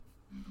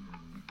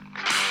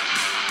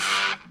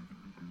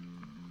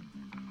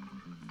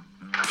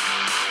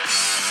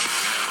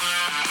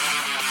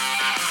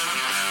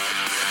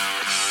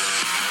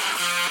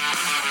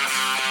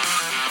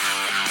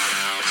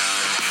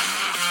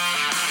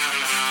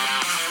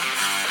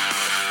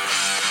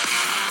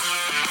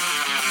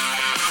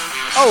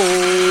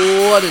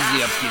Oh, what is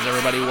the upskis,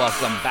 everybody?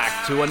 Welcome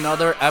back to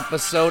another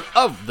episode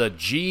of the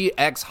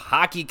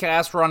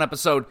GXHockeyCast. We're on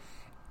episode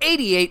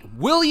 88.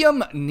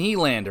 William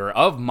Nylander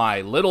of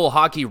my little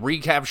hockey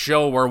recap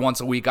show, where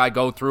once a week I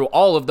go through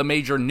all of the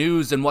major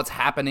news and what's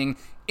happening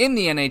in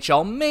the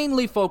NHL,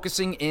 mainly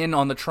focusing in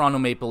on the Toronto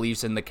Maple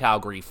Leafs and the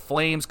Calgary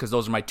Flames, because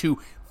those are my two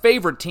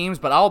favorite teams,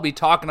 but I'll be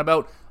talking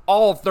about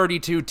all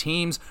 32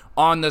 teams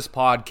on this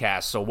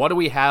podcast. So what do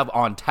we have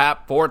on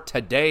tap for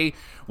today?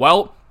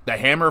 Well, the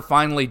hammer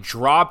finally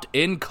dropped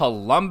in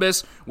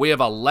Columbus. We have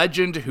a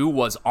legend who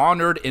was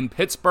honored in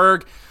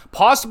Pittsburgh.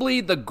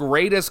 Possibly the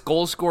greatest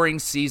goal-scoring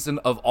season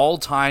of all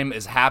time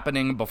is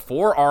happening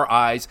before our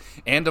eyes.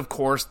 And of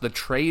course, the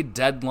trade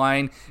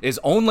deadline is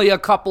only a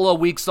couple of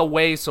weeks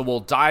away, so we'll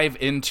dive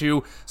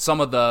into some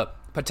of the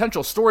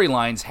potential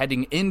storylines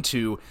heading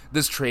into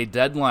this trade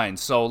deadline.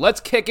 So let's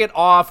kick it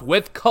off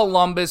with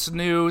Columbus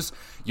news.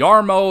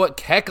 Jarmo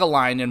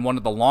Kekalainen, one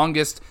of the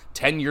longest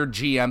tenured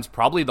GMs,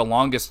 probably the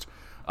longest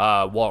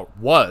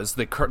was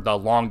the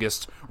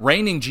longest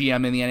reigning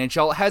GM in the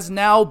NHL, has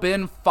now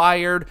been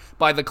fired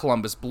by the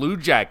Columbus Blue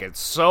Jackets.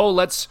 So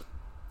let's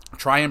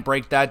try and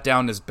break that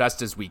down as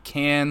best as we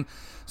can.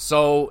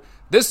 So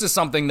this is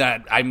something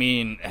that,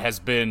 has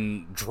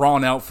been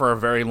drawn out for a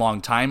very long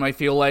time, I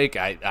feel like.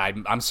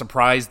 I'm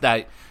surprised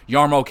that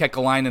Jarmo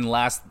Kekalainen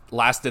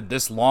lasted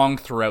this long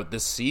throughout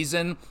this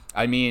season.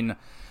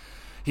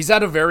 He's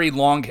had a very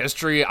long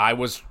history. I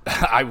was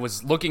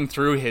looking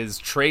through his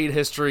trade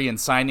history and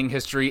signing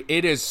history.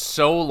 It is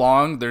so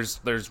long,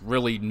 there's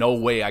really no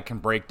way I can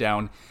break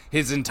down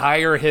his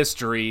entire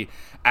history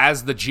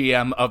as the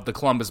GM of the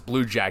Columbus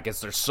Blue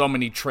Jackets. There's so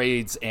many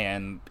trades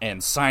and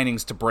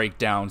signings to break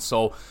down.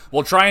 So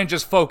we'll try and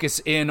just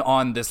focus in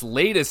on this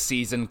latest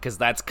season, because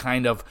that's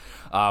kind of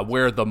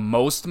where the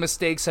most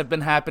mistakes have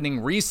been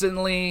happening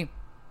recently.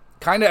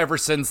 Kind of ever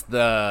since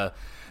that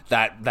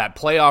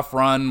playoff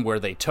run where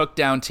they took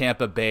down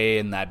Tampa Bay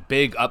in that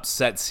big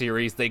upset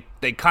series, they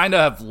kind of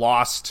have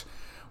lost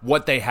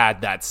what they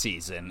had that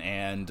season,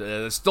 and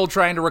still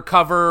trying to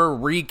recover,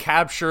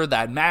 recapture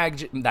that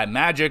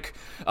magic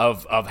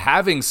of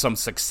having some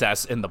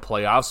success in the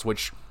playoffs,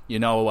 which,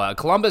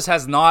 Columbus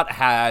has not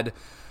had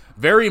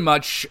very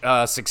much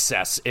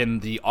success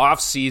in the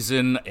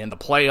offseason, in the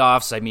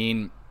playoffs.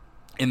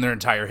 In their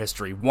entire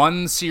history.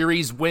 1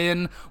 series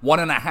win,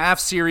 1.5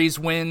 series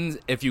wins,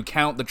 if you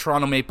count the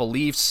Toronto Maple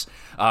Leafs,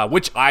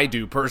 which I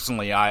do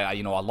personally. A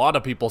lot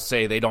of people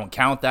say they don't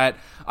count that.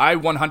 I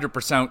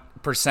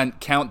 100%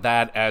 count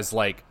that as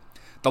like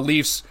the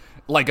Leafs,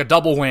 like a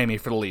double whammy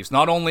for the Leafs.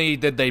 Not only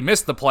did they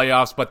miss the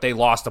playoffs, but they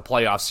lost a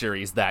playoff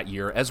series that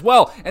year as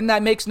well, and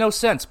that makes no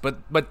sense.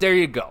 But there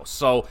you go.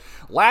 So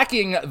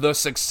lacking the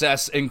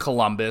success in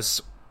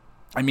Columbus.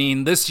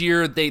 This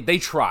year, they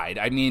tried.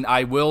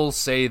 I will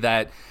say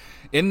that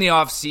in the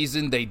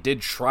offseason, they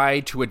did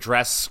try to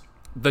address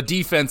the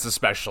defense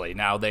especially.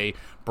 Now, they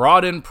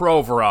brought in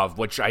Provorov,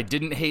 which I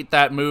didn't hate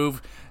that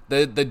move.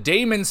 The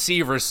Damon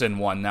Severson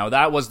one, now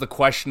that was the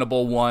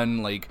questionable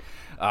one.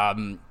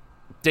 Damon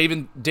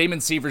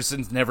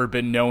Severson's never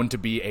been known to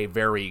be a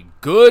very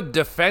good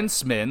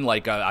defenseman,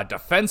 like a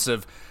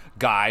defensive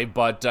guy,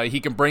 but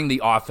he can bring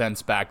the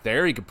offense back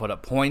there. He can put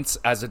up points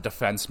as a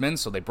defenseman,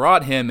 so they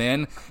brought him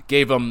in,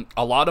 gave him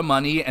a lot of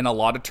money and a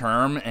lot of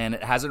term, and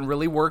it hasn't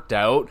really worked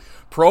out.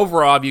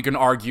 Provorov, you can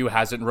argue,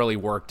 hasn't really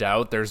worked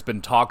out. There's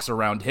been talks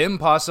around him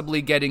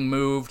possibly getting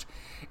moved,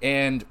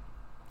 and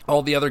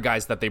all the other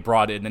guys that they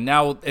brought in, and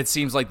now it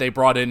seems like they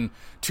brought in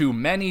too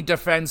many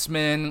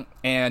defensemen,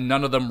 and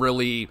none of them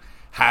really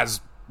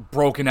has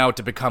broken out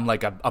to become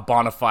like a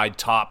bona fide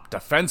top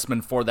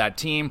defenseman for that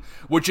team,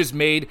 which has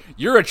made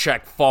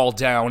Juracek fall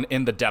down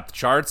in the depth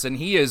charts, and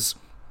he is,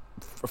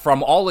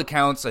 from all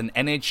accounts, an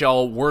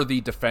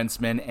NHL-worthy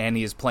defenseman, and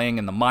he is playing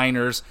in the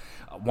minors,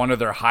 one of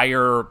their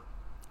higher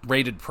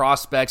rated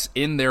prospects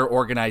in their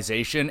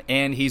organization,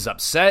 and he's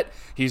upset.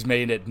 He's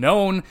made it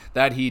known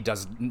that he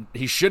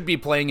should be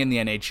playing in the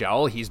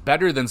NHL. He's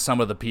better than some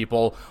of the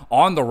people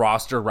on the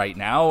roster right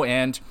now,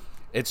 and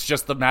it's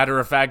just the matter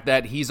of fact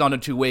that he's on a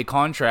 2-way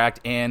contract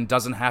and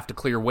doesn't have to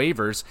clear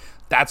waivers.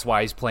 That's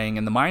why he's playing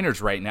in the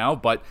minors right now,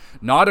 but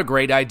not a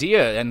great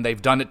idea. And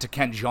they've done it to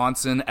Kent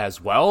Johnson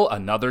as well,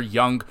 another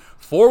young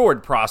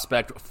forward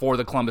prospect for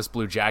the Columbus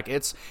Blue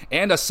Jackets,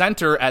 and a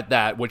center at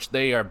that, which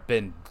they have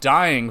been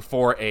dying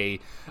for a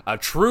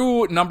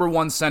true number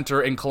one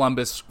center in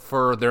Columbus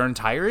for their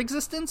entire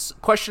existence? ?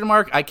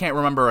 I can't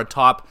remember a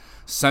top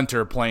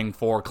center playing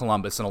for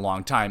Columbus in a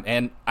long time.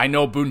 And I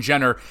know Boone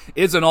Jenner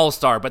is an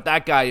all-star, but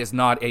that guy is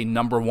not a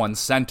number one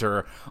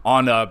center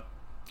on a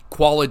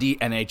quality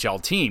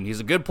NHL team.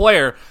 He's a good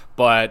player,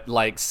 but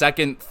like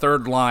second,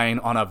 third line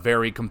on a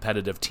very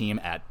competitive team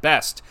at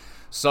best.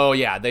 So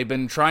yeah, they've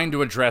been trying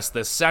to address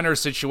this center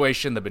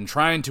situation. They've been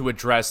trying to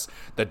address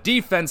the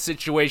defense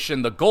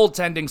situation, the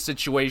goaltending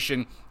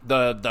situation,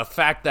 the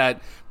fact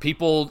that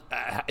people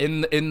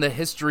in the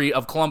history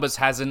of Columbus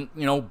hasn't,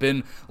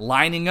 been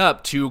lining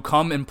up to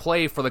come and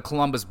play for the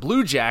Columbus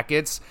Blue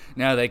Jackets.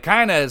 Now they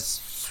kind of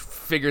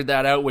figured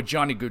that out with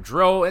Johnny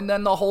Gaudreau, and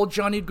then the whole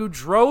Johnny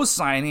Gaudreau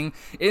signing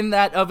in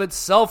that of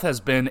itself has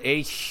been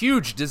a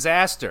huge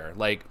disaster.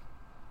 Like,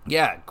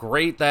 yeah,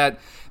 great that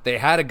they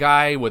had a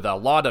guy with a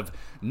lot of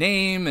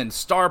name and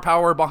star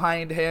power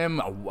behind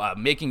him,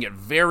 making it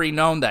very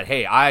known that,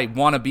 hey, I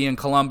want to be in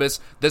Columbus,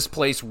 this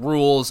place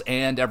rules,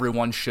 and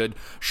everyone should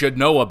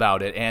know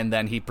about it. And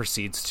then he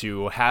proceeds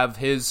to have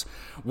his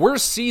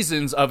worst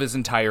seasons of his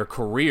entire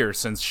career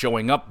since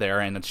showing up there,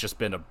 and it's just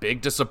been a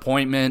big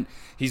disappointment.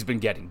 He's been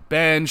getting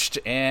benched,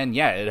 and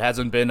yeah, it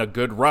hasn't been a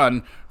good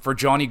run for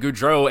Johnny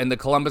Gaudreau and the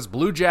Columbus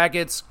Blue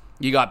Jackets.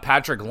 You got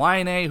Patrick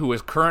Laine, who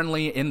is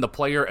currently in the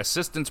player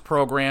assistance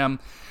program.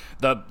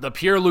 The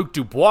Pierre-Luc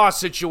Dubois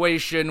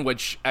situation,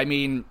 which, I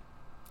mean,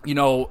 you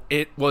know,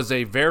 it was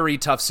a very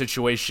tough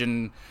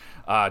situation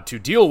to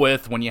deal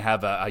with when you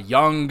have a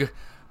young,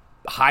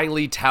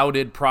 highly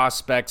touted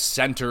prospect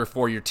center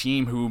for your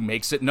team who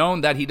makes it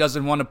known that he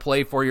doesn't want to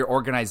play for your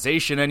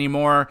organization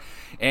anymore,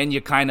 and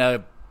you kind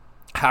of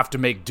have to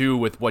make do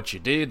with what you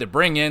did to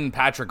bring in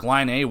Patrick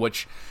Laine,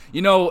 which,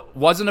 you know,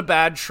 wasn't a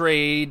bad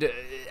trade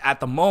at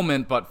the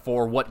moment, but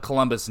for what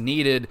Columbus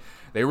needed,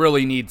 they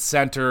really need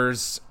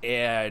centers,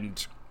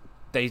 and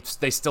they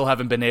still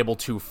haven't been able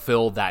to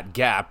fill that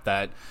gap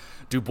that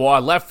Dubois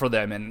left for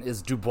them. And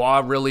is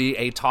Dubois really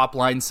a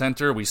top-line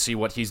center? We see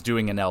what he's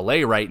doing in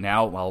LA right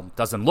now. Well,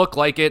 doesn't look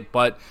like it,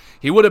 but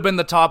he would have been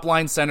the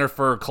top-line center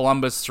for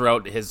Columbus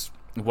throughout his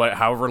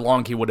however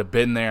long he would have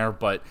been there.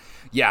 But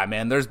yeah,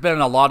 man, there's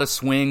been a lot of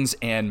swings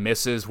and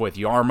misses with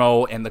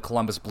Jarmo and the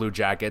Columbus Blue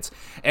Jackets,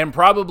 and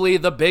probably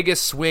the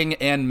biggest swing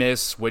and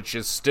miss, which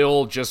is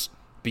still just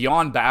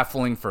beyond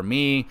baffling for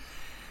me,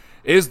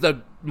 is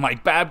the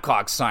Mike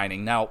Babcock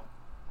signing. Now,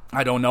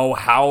 I don't know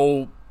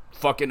how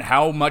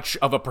much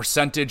of a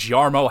percentage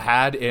Jarmo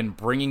had in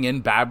bringing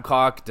in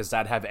Babcock. Does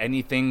that have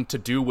anything to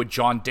do with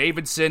John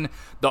Davidson,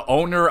 the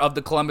owner of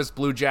the Columbus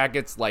Blue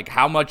Jackets? Like,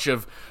 how much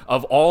of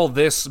all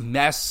this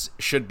mess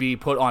should be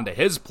put onto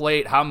his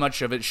plate? How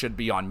much of it should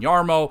be on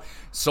Jarmo?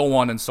 So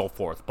on and so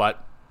forth.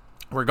 But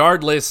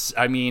regardless,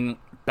 I mean,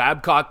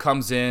 Babcock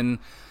comes in.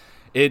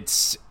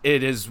 It's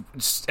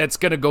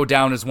going to go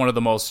down as one of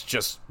the most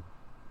just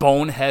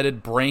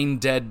boneheaded,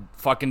 brain-dead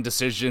fucking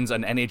decisions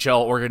an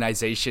NHL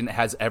organization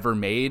has ever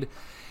made.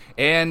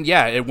 And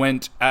yeah, it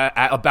went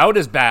about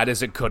as bad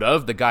as it could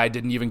have. The guy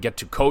didn't even get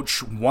to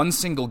coach one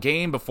single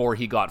game before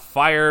he got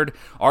fired.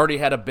 Already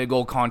had a big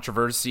old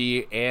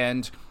controversy.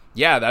 And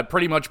yeah, that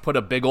pretty much put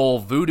a big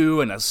old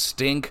voodoo and a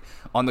stink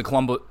on the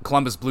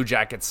Columbus Blue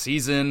Jackets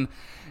season.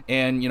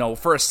 And, you know,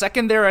 for a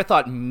second there, I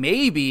thought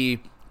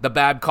maybe the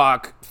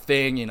Babcock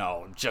thing, you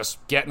know,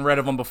 just getting rid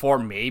of him before,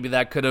 maybe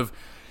that could have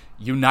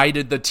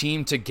united the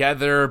team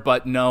together,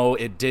 but no,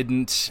 it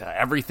didn't.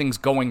 Everything's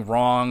going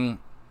wrong,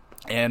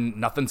 and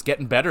nothing's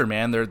getting better,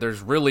 man.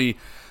 There's really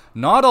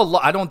not a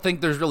lot. I don't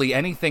think there's really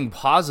anything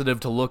positive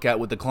to look at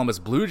with the Columbus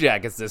Blue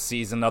Jackets this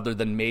season, other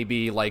than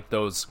maybe like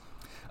those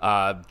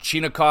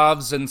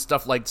Chinakovs and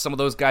stuff. Like, some of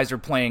those guys are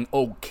playing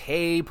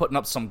okay, putting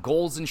up some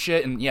goals and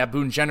shit. And yeah,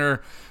 Boone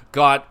Jenner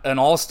got an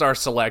all-star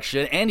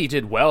selection, and he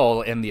did well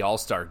in the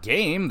all-star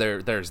game.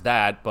 There's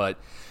that, but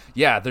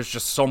yeah, there's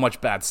just so much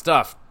bad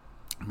stuff.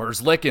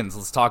 Merzlikins,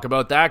 let's talk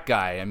about that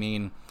guy. I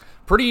mean,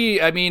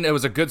 it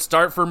was a good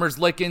start for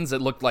Merzlikins. It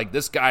looked like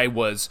this guy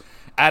was,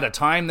 at a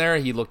time there,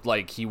 he looked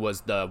like he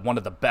was one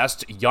of the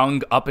best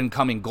young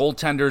up-and-coming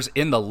goaltenders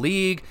in the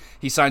league.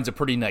 He signs a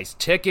pretty nice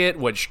ticket,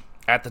 which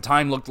at the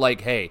time looked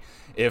like, hey,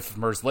 if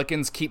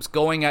Merzlikins keeps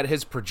going at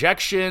his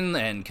projection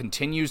and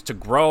continues to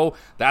grow,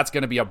 that's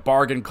going to be a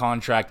bargain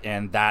contract,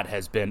 and that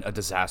has been a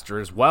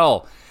disaster as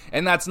well.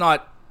 And that's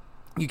not,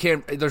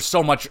 there's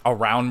so much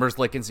around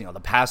Merzlikins, you know, the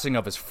passing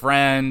of his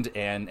friend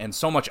and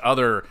so much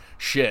other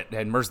shit.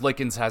 And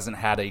Merzlikins hasn't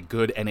had a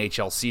good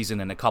NHL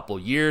season in a couple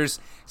years.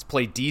 He's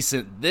played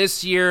decent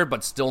this year,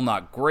 but still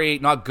not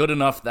great, not good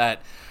enough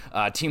that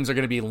teams are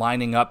going to be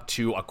lining up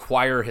to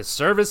acquire his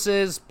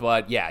services.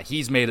 But yeah,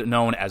 he's made it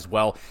known as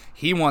well.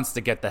 He wants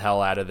to get the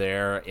hell out of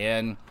there.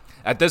 And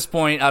at this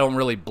point, I don't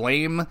really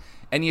blame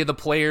any of the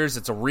players.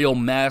 It's a real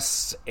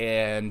mess.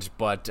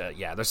 But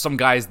yeah, there's some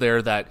guys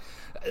there that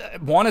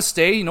want to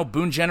stay. You know,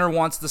 Boone Jenner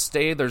wants to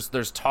stay.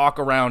 There's talk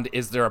around,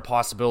 is there a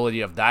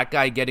possibility of that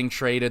guy getting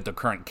traded, the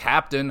current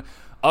captain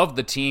of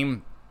the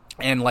team?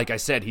 And like I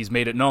said, he's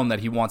made it known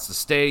that he wants to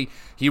stay.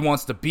 He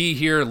wants to be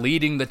here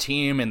leading the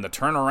team in the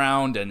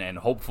turnaround and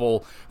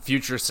hopeful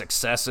future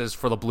successes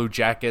for the Blue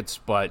Jackets.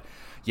 But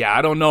yeah,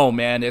 I don't know,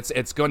 man.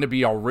 It's going to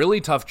be a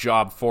really tough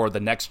job for the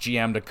next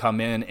GM to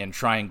come in and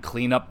try and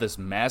clean up this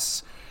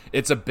mess.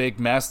 It's a big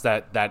mess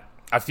that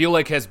I feel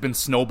like has been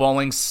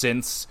snowballing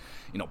since,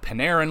 you know,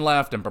 Panarin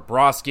left and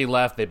Bobrovsky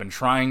left. They've been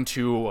trying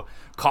to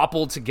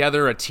cobble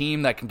together a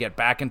team that can get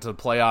back into the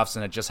playoffs,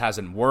 and it just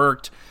hasn't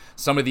worked.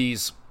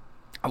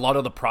 A lot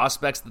of the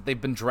prospects that they've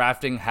been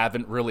drafting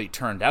haven't really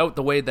turned out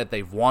the way that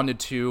they've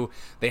wanted to.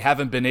 They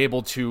haven't been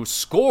able to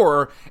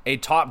score a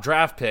top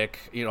draft pick.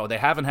 You know, they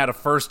haven't had a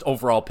first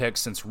overall pick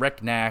since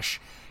Rick Nash.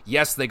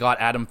 Yes, they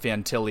got Adam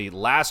Fantilli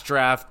last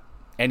draft,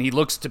 and he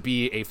looks to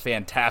be a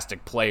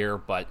fantastic player,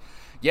 but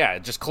yeah,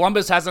 just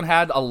Columbus hasn't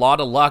had a lot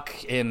of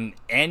luck in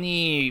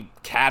any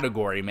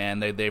category, man.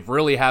 They've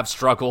really have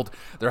struggled.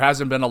 There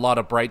hasn't been a lot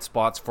of bright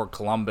spots for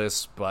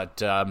Columbus,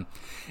 but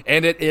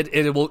and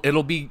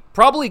it'll be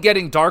probably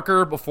getting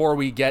darker before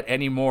we get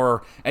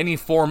any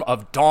form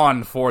of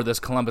dawn for this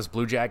Columbus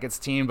Blue Jackets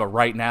team. But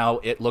right now,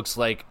 it looks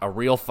like a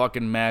real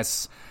fucking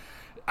mess.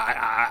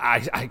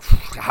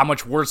 How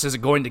much worse is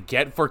it going to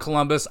get for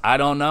Columbus? I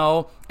don't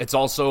know. It's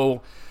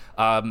also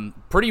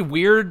pretty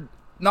weird.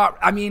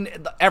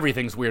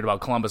 Everything's weird about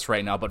Columbus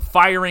right now, but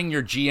firing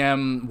your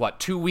GM,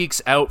 2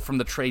 weeks out from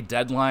the trade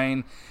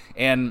deadline,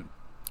 and,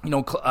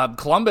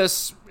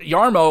 Columbus,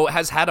 Jarmo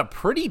has had a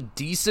pretty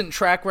decent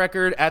track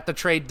record at the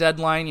trade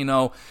deadline,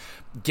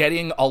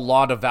 getting a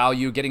lot of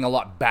value, getting a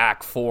lot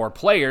back for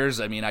players.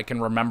 I mean, I can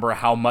remember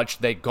how much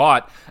they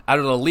got out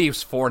of the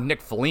Leafs for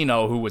Nick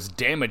Foligno, who was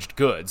damaged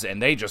goods,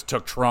 and they just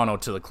took Toronto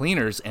to the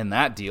cleaners in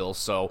that deal,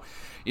 so...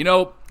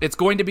 it's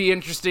going to be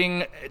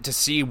interesting to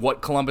see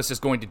what Columbus is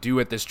going to do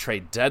at this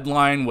trade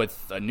deadline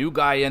with a new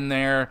guy in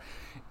there.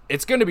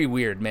 It's going to be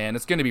weird, man.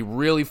 It's going to be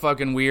really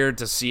fucking weird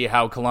to see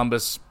how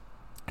Columbus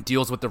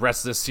deals with the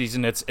rest of this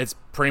season. It's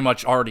pretty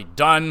much already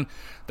done.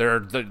 They're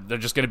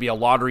just going to be a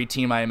lottery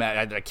team.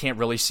 I can't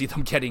really see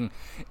them getting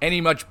any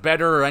much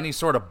better or any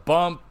sort of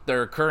bump.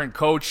 Their current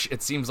coach,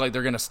 it seems like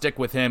they're going to stick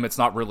with him. It's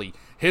not really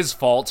his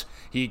fault.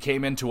 He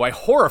came into a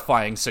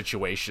horrifying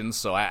situation,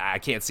 so I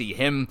can't see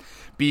him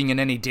being in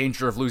any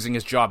danger of losing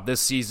his job this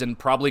season.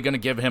 Probably going to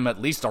give him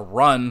at least a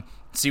run,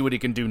 see what he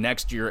can do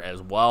next year as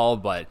well.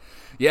 But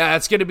yeah,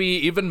 it's going to be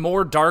even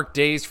more dark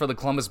days for the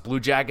Columbus Blue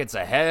Jackets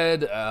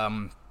ahead.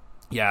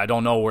 I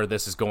don't know when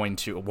this is going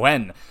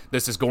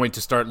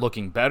to start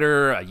looking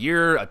better. A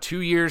year, 2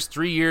 years,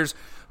 3 years.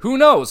 Who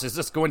knows? Is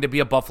this going to be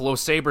a Buffalo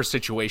Sabres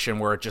situation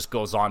where it just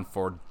goes on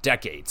for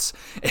decades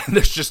and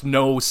there's just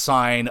no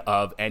sign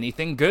of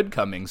anything good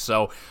coming?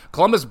 So,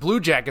 Columbus Blue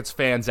Jackets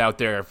fans out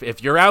there,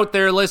 if you're out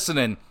there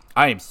listening,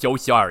 I am so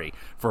sorry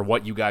for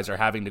what you guys are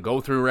having to go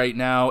through right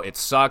now. It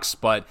sucks,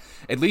 but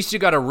at least you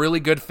got a really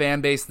good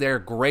fan base there,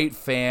 great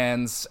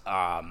fans,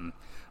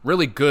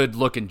 really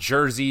good-looking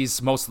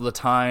jerseys most of the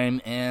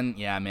time, and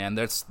yeah, man,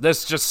 this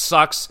just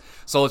sucks,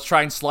 so let's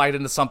try and slide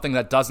into something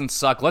that doesn't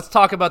suck. Let's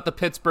talk about the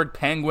Pittsburgh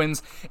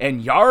Penguins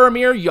and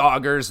Jaromir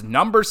Jagr's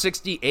number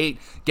 68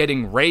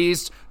 getting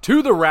raised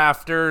to the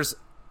rafters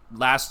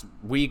last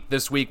week,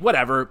 this week,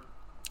 whatever.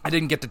 I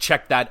didn't get to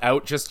check that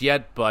out just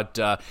yet, but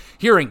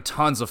hearing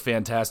tons of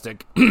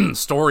fantastic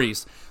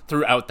stories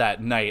throughout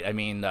that night. I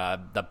mean,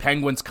 the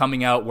Penguins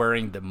coming out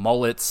wearing the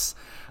mullets,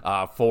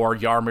 for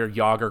Jaromir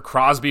Jagr.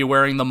 Crosby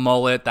wearing the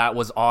mullet. That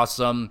was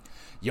awesome.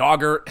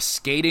 Jagr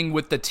skating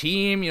with the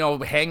team,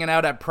 hanging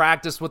out at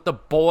practice with the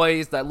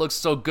boys. That looks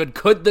so good.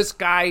 Could this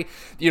guy,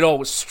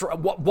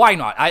 why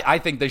not? I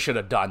think they should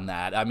have done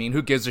that. I mean,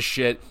 who gives a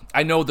shit?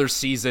 I know their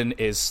season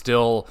is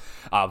still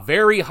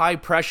very high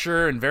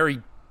pressure and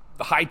very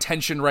high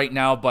tension right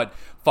now, but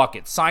fuck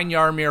it. Sign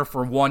Jaromir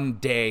for 1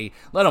 day.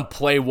 Let him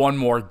play one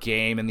more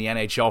game in the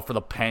NHL for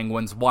the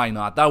Penguins. Why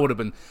not? That would have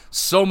been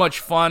so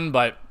much fun,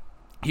 but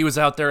he was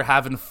out there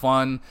having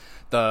fun.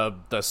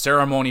 The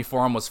ceremony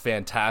for him was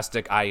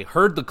fantastic. I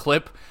heard the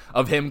clip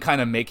of him kind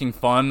of making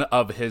fun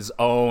of his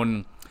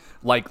own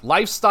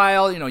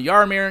lifestyle.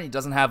 Jaromir, he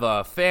doesn't have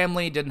a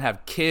family, didn't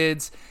have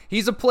kids.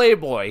 He's a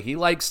playboy. He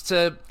likes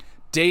to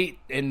date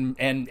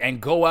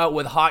and go out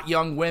with hot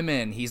young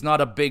women. He's not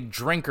a big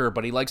drinker,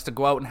 but he likes to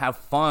go out and have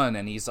fun,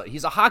 and he's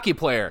a hockey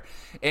player,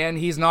 and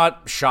he's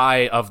not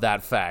shy of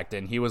that fact.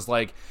 And he was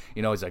like,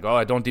 he's like, oh,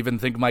 I don't even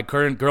think my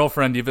current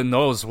girlfriend even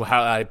knows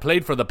how I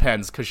played for the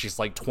Pens, because she's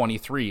like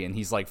 23 and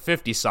he's like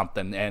 50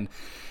 something. And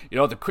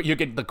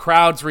the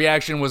crowd's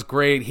reaction was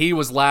great. He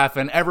was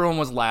laughing, everyone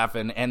was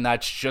laughing, and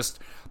that's just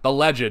the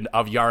legend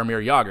of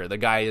Jaromir Jagr. The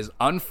guy is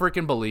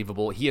unfreaking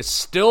believable. He is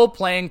still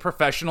playing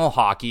professional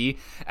hockey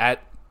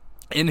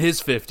in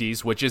his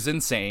 50s, which is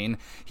insane.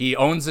 He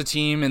owns a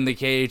team in the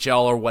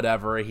KHL or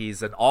whatever.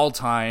 He's an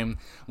all-time,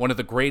 one of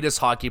the greatest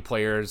hockey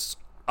players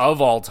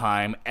of all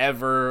time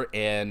ever,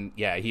 and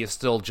yeah, he is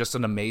still just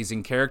an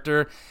amazing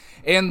character.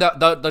 And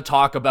the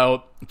talk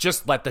about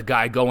just let the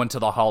guy go into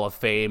the Hall of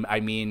Fame, I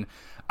mean,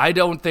 I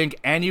don't think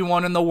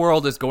anyone in the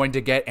world is going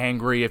to get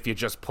angry if you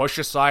just push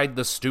aside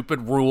the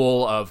stupid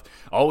rule of,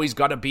 oh, he's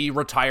got to be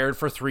retired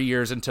for 3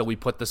 years until we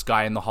put this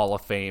guy in the Hall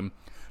of Fame.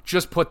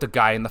 Just put the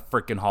guy in the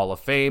freaking Hall of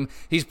Fame.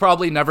 He's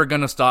probably never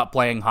going to stop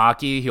playing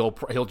hockey.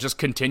 He'll just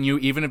continue,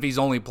 even if he's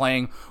only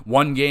playing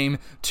 1 game,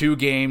 2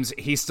 games.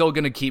 He's still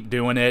going to keep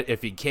doing it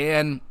if he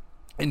can,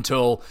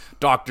 until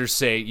doctors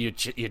say you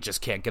just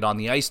can't get on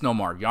the ice no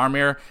more.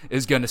 Jaromir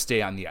is going to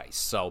stay on the ice.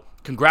 So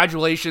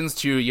congratulations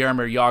to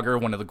Jaromir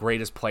Jagr, one of the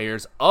greatest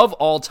players of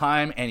all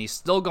time, and he's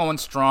still going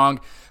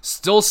strong,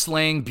 still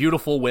slaying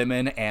beautiful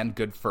women, and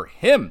good for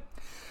him.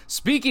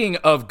 Speaking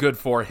of good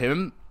for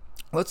him,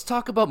 let's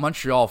talk about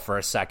Montreal for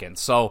a second.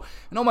 So,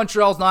 I know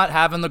Montreal's not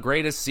having the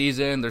greatest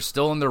season. They're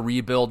still in the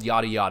rebuild,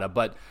 yada yada.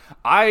 But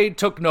I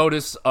took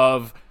notice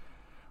of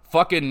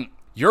fucking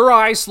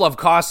Juraj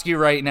Slafkovsky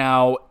right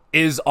now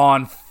is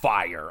on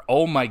fire.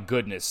 Oh my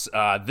goodness.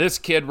 This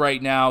kid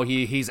right now,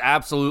 he's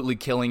absolutely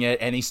killing it,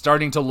 and he's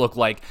starting to look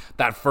like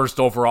that first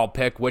overall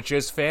pick, which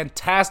is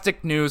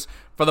fantastic news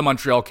for the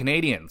Montreal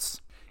Canadiens.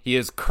 He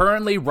is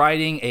currently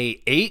riding a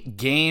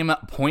 8-game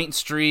point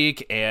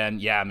streak, and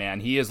yeah,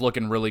 man, he is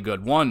looking really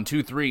good. 1,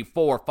 2, 3,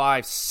 4,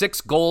 5,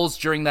 6 goals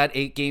during that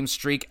 8-game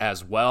streak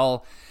as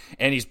well.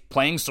 And he's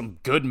playing some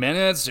good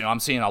minutes. I'm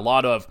seeing a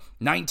lot of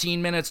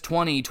 19 minutes,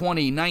 20,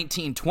 20,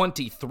 19,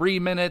 23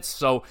 minutes.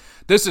 So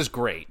this is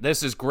great.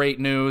 This is great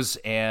news.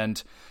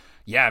 And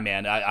yeah,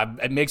 man,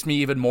 it makes me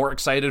even more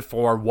excited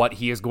for what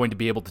he is going to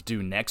be able to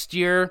do next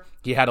year.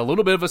 He had a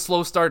little bit of a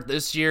slow start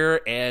this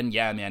year. And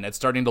yeah, man, it's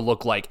starting to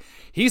look like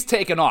he's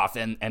taken off.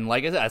 And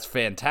like I said, that's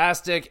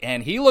fantastic.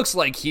 And he looks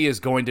like he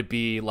is going to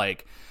be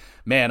like,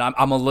 man,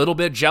 I'm a little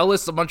bit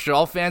jealous of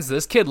Montreal fans.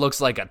 This kid looks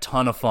like a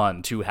ton of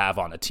fun to have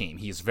on a team.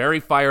 He's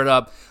very fired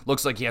up.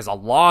 Looks like he has a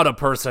lot of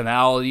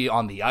personality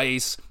on the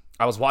ice.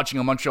 I was watching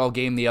a Montreal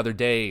game the other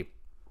day,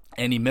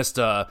 and he missed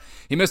a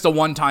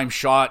one-time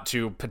shot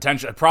to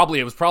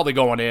potentially, it was probably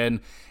going in,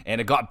 and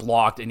it got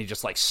blocked, and he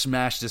just like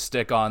smashed his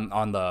stick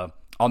on the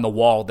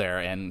wall there.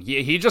 And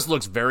he just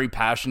looks very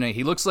passionate.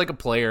 He looks like a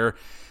player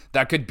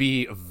that could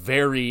be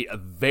very,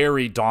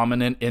 very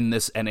dominant in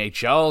this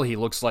NHL. He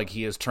looks like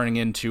he is turning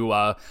into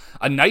a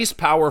nice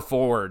power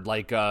forward,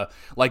 like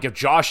if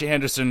Josh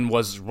Anderson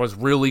was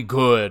really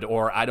good,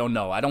 or I don't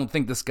know. I don't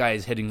think this guy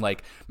is hitting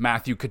like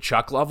Matthew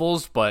Tkachuk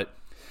levels, but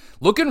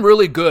looking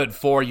really good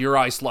for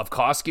Uri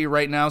Slafkovsky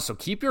right now. So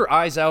keep your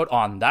eyes out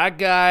on that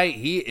guy.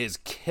 He is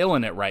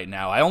killing it right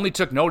now. I only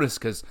took notice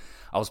because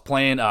I was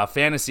playing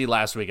fantasy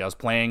last week. I was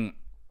playing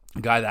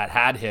guy that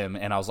had him,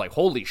 and I was like,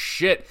 holy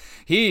shit,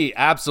 he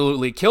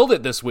absolutely killed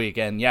it this week.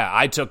 And yeah,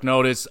 I took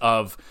notice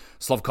of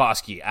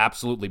Slafkovsky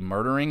absolutely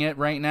murdering it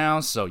right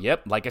now. So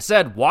yep, like I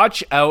said,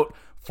 watch out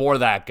for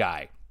that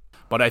guy.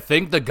 But I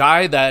think the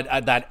guy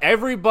that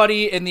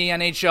everybody in the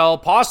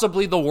NHL,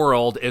 possibly the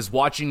world, is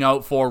watching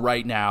out for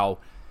right now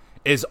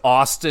is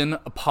Austin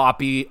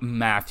Poppy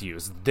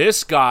Matthews.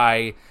 This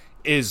guy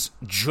is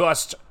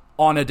just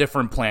on a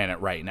different planet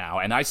right now.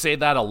 And I say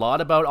that a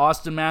lot about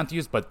Austin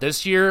Matthews, but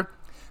this year,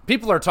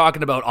 people are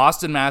talking about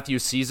Austin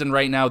Matthews' season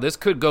right now. This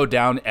could go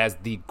down as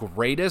the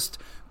greatest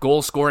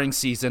goal-scoring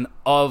season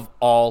of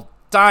all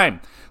time.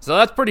 So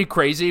that's pretty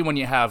crazy when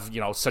you have,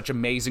 such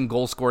amazing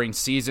goal-scoring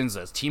seasons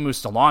as Teemu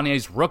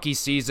Stalane's rookie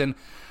season,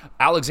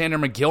 Alexander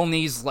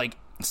McGillney's like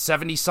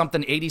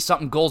 70-something,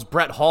 80-something goals,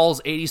 Brett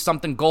Hall's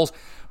 80-something goals,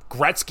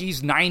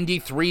 Gretzky's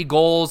 93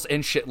 goals,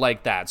 and shit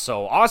like that.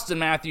 So Austin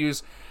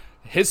Matthews,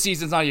 his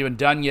season's not even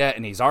done yet,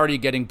 and he's already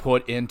getting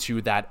put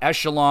into that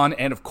echelon.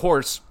 And of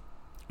course,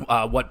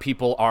 what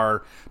people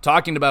are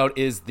talking about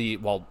is the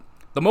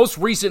most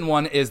recent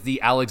one is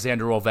the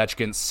Alexander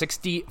Ovechkin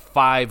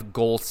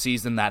 65-goal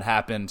season that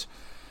happened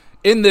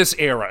in this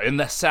era, in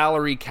the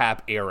salary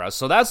cap era.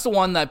 So that's the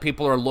one that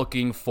people are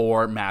looking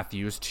for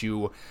Matthews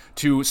to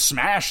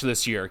smash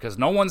this year, because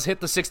no one's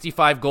hit the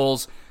 65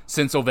 goals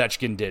since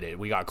Ovechkin did it.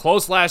 We got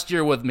close last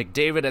year with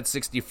McDavid at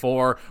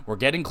 64. We're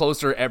getting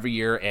closer every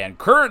year, and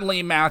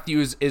currently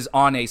Matthews is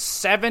on a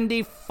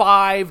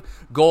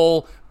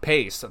 75-goal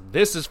pace.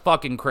 This is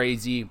fucking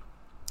crazy,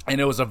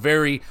 and it was a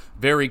very,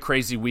 very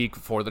crazy week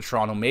for the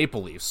Toronto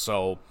Maple Leafs.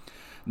 So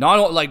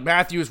not like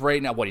Matthews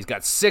right now, he's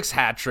got 6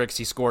 hat tricks.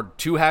 He scored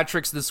 2 hat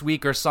tricks this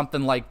week or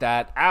something like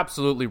that.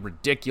 Absolutely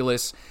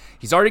ridiculous.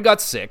 He's already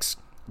got 6.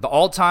 The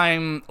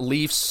all-time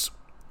Leafs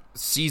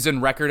season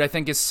record, I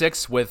think, is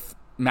 6 with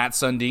Matt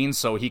Sundin.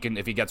 So he can,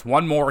 if he gets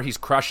one more, he's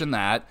crushing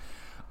that.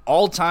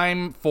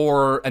 All-time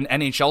for an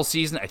NHL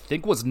season, I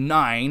think, was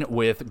 9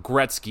 with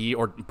Gretzky,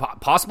 or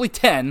possibly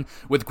 10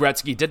 with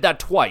Gretzky. Did that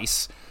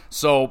twice.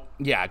 So,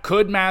 yeah,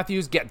 could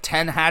Matthews get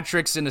 10 hat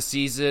tricks in a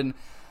season?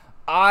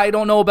 I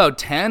don't know about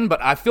 10,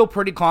 but I feel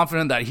pretty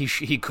confident that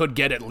he could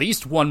get at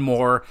least one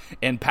more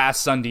and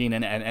pass Sundin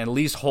and at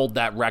least hold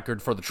that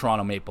record for the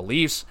Toronto Maple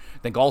Leafs. I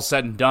think all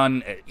said and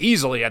done,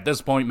 easily at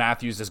this point,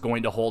 Matthews is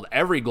going to hold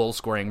every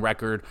goal-scoring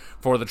record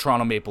for the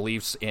Toronto Maple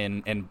Leafs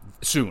in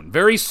soon.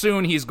 Very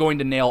soon, he's going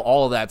to nail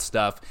all of that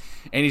stuff,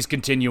 and he's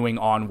continuing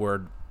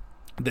onward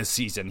this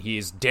season.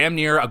 He's damn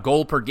near a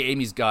goal per game.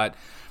 He's got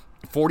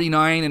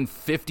 49 and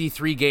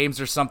 53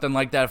 games or something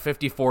like that,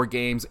 54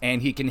 games,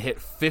 and he can hit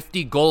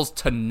 50 goals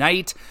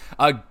tonight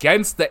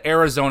against the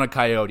Arizona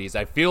Coyotes.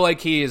 I feel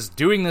like he is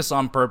doing this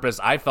on purpose.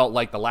 I felt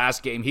like the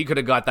last game he could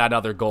have got that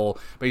other goal,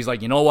 but he's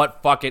like, you know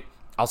what, fuck it.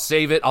 I'll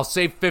save it. I'll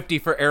save 50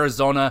 for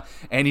Arizona,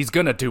 and he's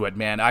going to do it,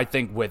 man. I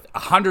think with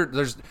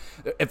 100,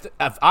 if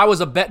I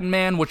was a betting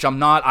man, which I'm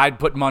not, I'd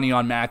put money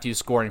on Matthews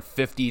scoring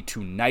 50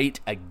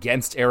 tonight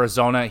against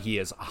Arizona. He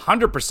is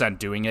 100%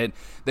 doing it.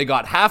 They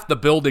got half the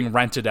building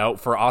rented out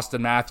for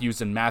Austin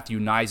Matthews and Matthew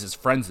Nyes'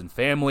 friends and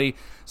family.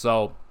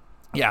 So,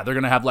 yeah, they're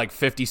going to have like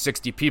 50,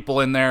 60 people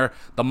in there.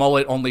 The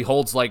mullet only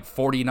holds like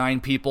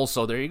 49 people,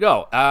 so there you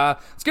go.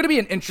 It's going to be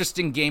an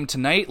interesting game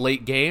tonight,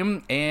 late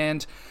game,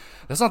 and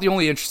that's not the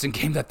only interesting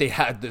game that they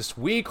had this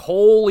week.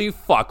 Holy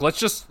fuck. Let's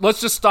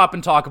just stop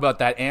and talk about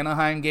that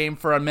Anaheim game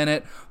for a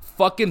minute.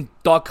 fucking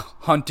duck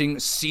hunting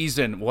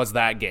season was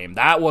that game.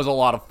 That was a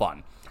lot of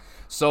fun.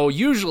 So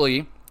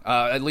usually,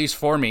 at least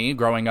for me,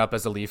 growing up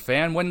as a Leaf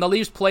fan, when the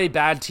Leafs play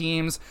bad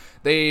teams,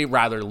 they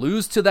rather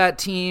lose to that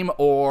team,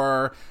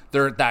 or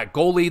that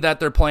goalie that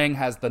they're playing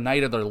has the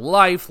night of their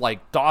life,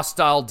 like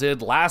Dostal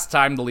did last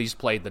time the Leafs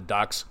played the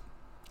Ducks.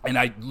 And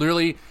I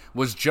literally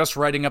was just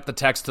writing up the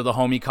text to the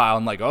homie Kyle.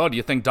 I'm like, oh, do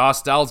you think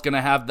Dostal's going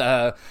to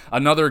have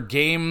another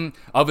game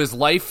of his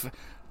life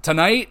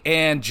tonight?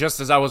 And just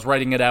as I was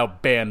writing it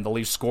out, bam, the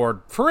Leafs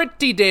scored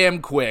pretty damn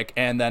quick.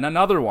 And then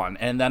another one,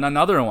 and then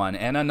another one,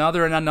 and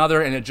another,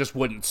 and it just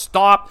wouldn't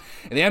stop.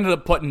 And they ended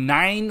up putting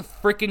 9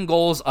 freaking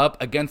goals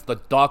up against the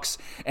Ducks.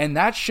 And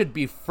that should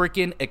be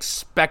freaking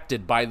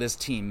expected by this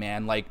team,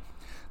 man. Like,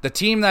 the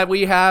team that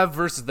we have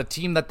versus the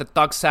team that the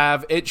Ducks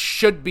have, it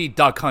should be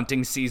duck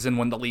hunting season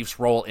when the Leafs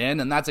roll in,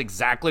 and that's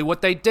exactly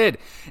what they did.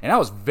 And I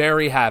was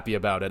very happy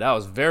about it. I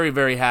was very,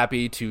 very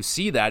happy to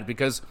see that,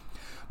 because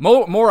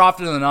more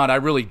often than not, I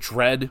really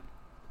dread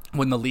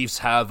when the Leafs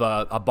have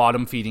a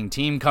bottom-feeding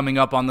team coming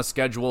up on the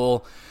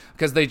schedule,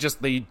 because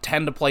they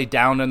tend to play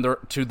down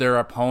to their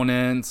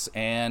opponents.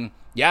 And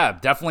yeah,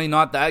 definitely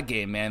not that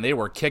game, man. They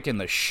were kicking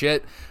the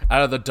shit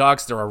out of the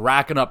Ducks. They were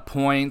racking up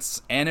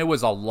points, and it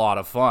was a lot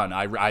of fun.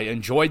 I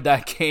enjoyed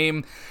that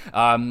game.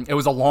 It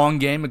was a long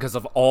game because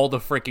of all the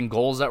freaking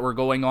goals that were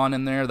going on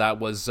in there. That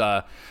was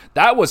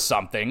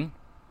something.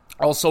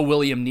 Also,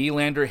 William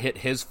Nylander hit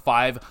his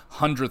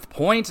 500th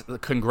point.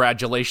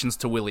 Congratulations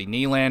to Willie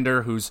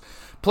Nylander, who's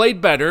played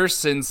better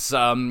since,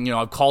 a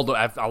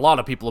lot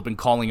of people have been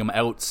calling him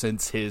out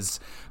since his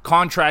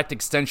contract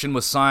extension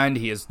was signed.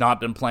 He has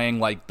not been playing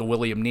like the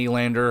William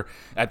Nylander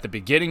at the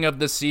beginning of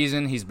the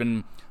season. He's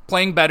been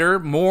playing better,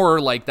 more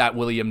like that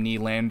William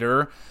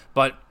Nylander,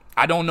 but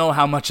I don't know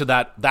how much of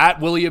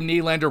that William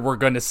Nylander we're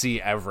going to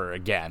see ever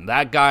again.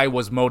 That guy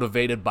was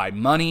motivated by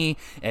money,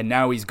 and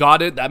now he's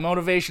got it. That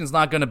motivation's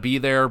not going to be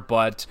there,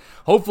 but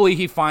hopefully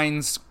he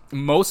finds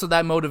most of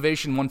that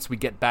motivation once we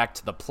get back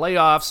to the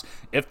playoffs.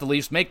 If the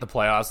Leafs make the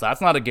playoffs,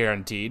 that's not a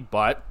guaranteed,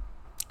 but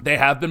they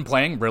have been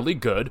playing really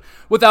good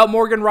without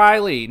Morgan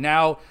Rielly.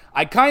 Now,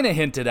 I kind of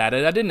hinted at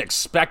it. I didn't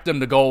expect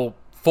them to go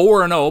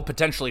 4-0,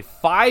 potentially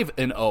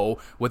 5-0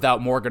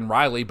 without Morgan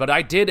Rielly, but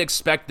I did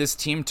expect this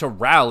team to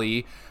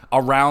rally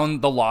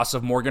around the loss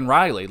of Morgan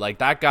Rielly. Like,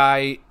 that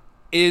guy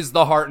is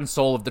the heart and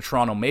soul of the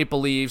Toronto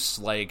Maple Leafs.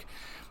 Like,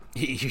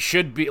 he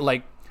should be,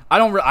 like, I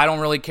don't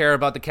really care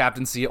about the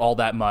captaincy all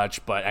that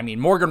much, but I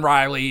mean, Morgan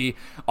Rielly,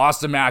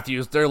 Austin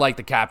Matthews, they're like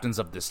the captains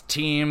of this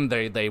team.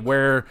 They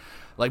wear,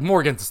 like,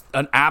 Morgan's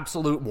an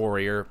absolute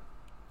warrior.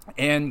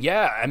 And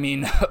yeah, I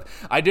mean,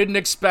 I didn't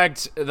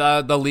expect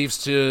the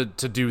Leafs to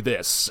do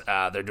this.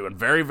 They're doing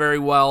very, very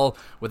well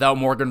without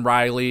Morgan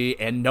Rielly.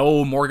 And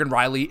no, Morgan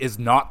Rielly is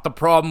not the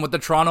problem with the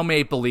Toronto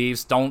Maple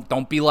Leafs.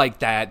 Don't be like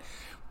that.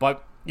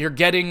 But you're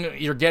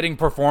getting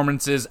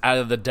performances out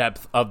of the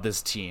depth of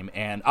this team.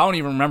 And I don't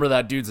even remember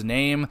that dude's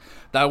name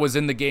that was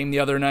in the game the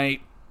other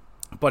night.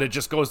 But it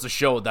just goes to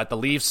show that the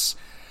Leafs,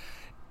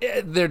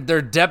 their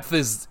depth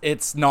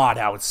it's not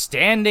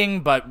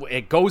outstanding, but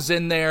it goes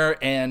in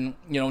there, and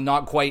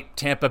not quite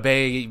Tampa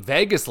Bay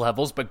Vegas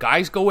levels, but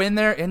guys go in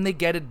there and they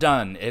get it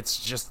done.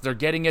 It's just they're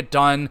getting it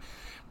done.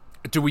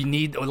 Do we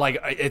need, like,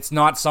 it's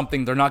not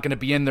something, they're not going to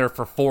be in there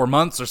for 4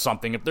 months or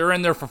something. If they're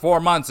in there for 4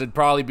 months, it'd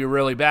probably be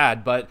really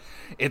bad, but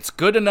it's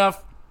good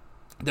enough.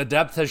 The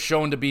depth has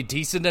shown to be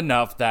decent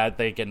enough that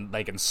they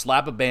can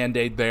slap a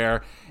Band-Aid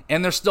there,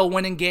 and they're still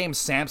winning games.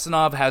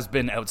 Samsonov has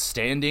been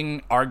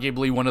outstanding,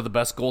 arguably one of the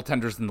best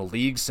goaltenders in the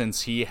league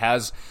since he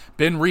has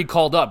been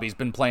recalled up. He's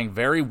been playing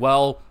very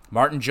well.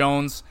 Martin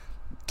Jones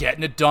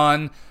getting it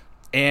done,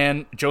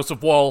 and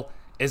Joseph Woll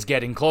is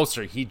getting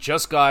closer. He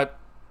just got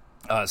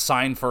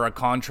signed for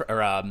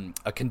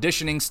a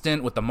conditioning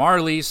stint with the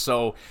Marlies,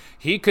 so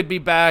he could be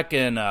back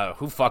in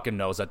who fucking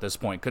knows at this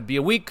point. Could be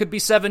a week, could be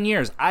 7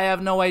 years. I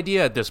have no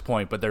idea at this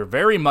point, but they're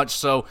very much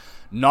so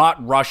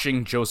not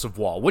rushing Joseph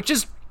Woll, which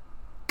is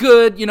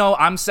good.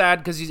 I'm sad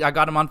because I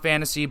got him on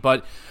fantasy,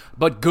 but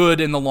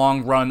good in the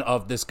long run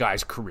of this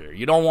guy's career.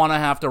 You don't want to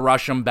have to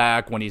rush him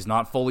back when he's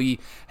not fully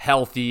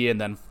healthy and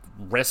then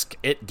risk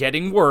it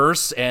getting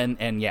worse,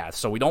 and yeah,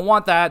 so we don't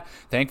want that.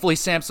 Thankfully,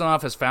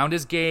 Samsonov has found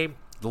his game.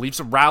 The Leafs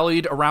have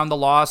rallied around the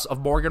loss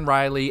of Morgan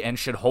Rielly and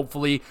should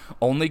hopefully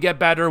only get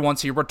better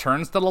once he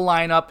returns to the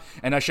lineup.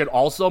 And I should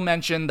also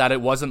mention that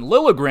it wasn't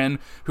Liljegren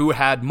who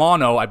had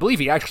mono. I believe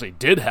he actually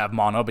did have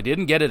mono, but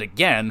didn't get it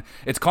again.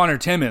 It's Connor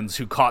Timmins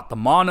who caught the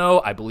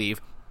mono, I believe.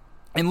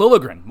 And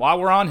Liljegren, while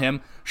we're on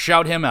him,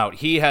 shout him out.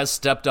 He has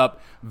stepped up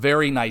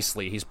very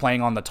nicely. He's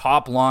playing on the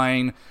top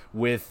line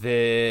with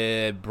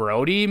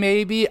Brody,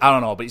 maybe? I don't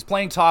know, but he's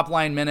playing top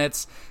line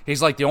minutes.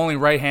 He's like the only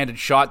right-handed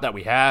shot that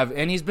we have,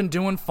 and he's been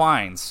doing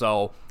fine.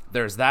 So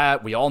there's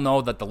that. We all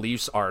know that the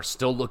Leafs are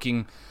still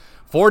looking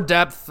for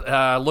depth,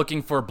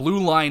 looking for blue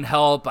line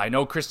help. I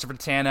know Christopher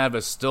Tanev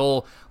is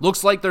still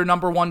looks like their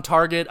number one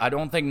target. I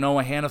don't think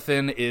Noah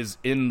Hanifin is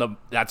in the.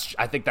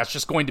 I think that's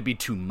just going to be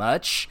too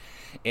much,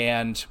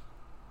 and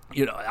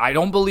I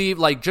don't believe,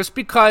 like, just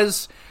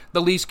because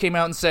the Leafs came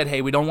out and said,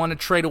 hey, we don't want to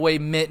trade away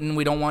Mitten,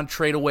 we don't want to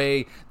trade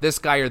away this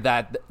guy or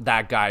that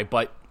guy,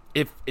 but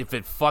if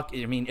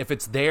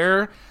it's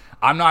there,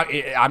 I'm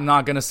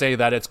not going to say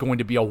that it's going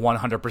to be a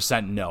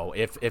 100% no.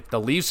 If the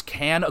Leafs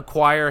can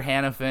acquire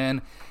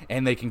Hanifin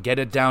and they can get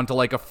it down to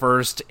like a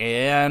first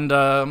and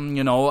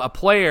a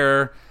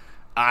player,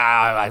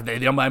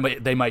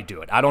 they might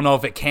do it. I don't know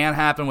if it can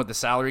happen with the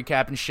salary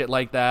cap and shit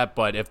like that,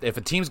 but if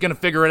a team's going to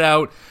figure it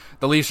out,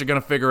 the Leafs are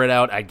going to figure it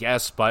out, I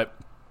guess, but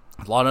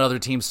a lot of other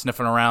teams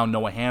sniffing around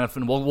Noah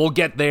Hanifin. We'll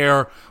get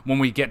there when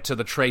we get to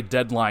the trade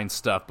deadline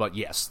stuff. But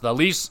yes, the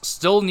Leafs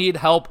still need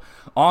help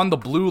on the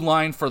blue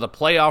line for the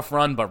playoff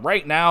run. But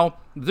right now,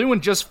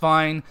 doing just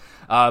fine.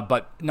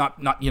 But not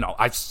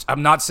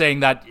I'm not saying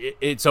that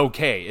it's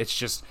okay. It's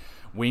just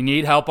we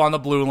need help on the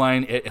blue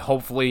line.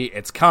 Hopefully,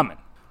 it's coming.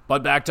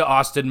 But back to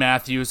Austin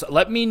Matthews.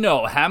 Let me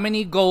know, how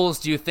many goals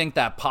do you think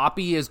that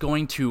Poppy is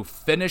going to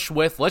finish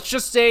with? Let's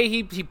just say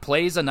he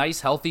plays a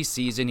nice, healthy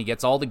season. He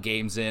gets all the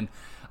games in.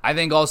 I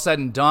think all said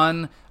and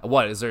done,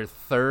 what, is there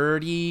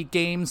 30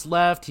 games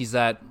left? He's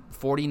at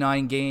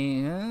 49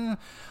 games.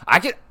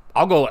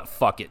 I'll go with,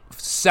 fuck it,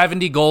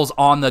 70 goals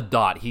on the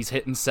dot. He's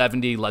hitting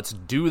 70. Let's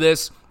do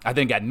this. I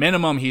think at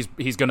minimum he's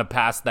going to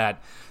pass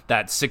that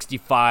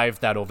 65,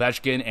 that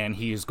Ovechkin, and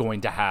he's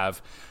going to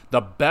have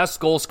the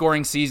best goal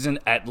scoring season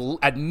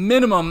at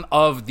minimum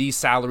of the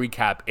salary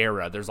cap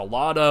era. There's a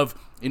lot of,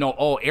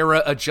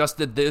 era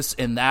adjusted this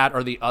and that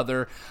or the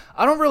other.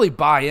 I don't really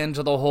buy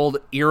into the whole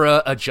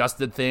era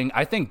adjusted thing.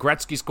 I think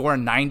Gretzky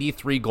scoring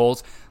 93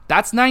 goals.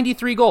 That's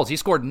 93 goals. He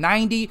scored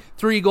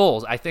 93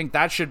 goals. I think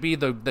that should be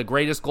the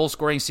greatest goal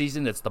scoring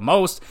season. It's the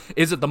most.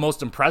 Is it the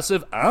most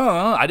impressive?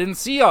 I didn't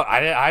see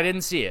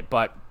it,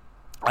 but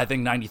I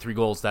think 93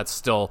 goals, that's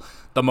still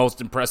the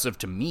most impressive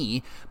to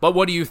me. But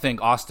what do you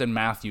think Austin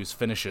Matthews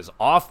finishes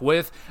off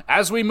with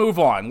as we move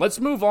on?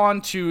 Let's move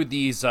on to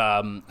these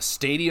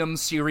Stadium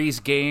Series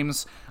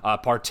games,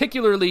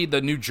 particularly the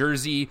New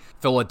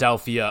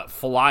Jersey-Philadelphia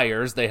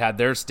Flyers. They had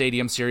their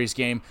Stadium Series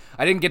game.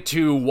 I didn't get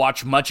to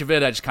watch much of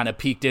it. I just kind of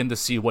peeked in to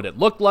see what it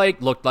looked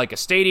like. Looked like a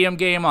stadium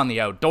game on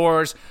the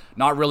outdoors.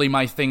 Not really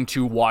my thing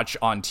to watch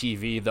on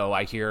TV, though.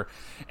 I hear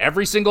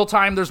every single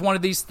time there's one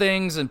of these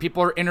things and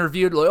people are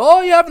interviewed, like,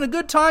 oh, you having a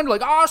good time?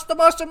 Like, oh, it's the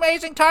most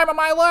amazing time of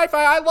my life.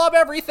 I love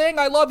everything.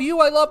 I love you.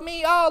 I love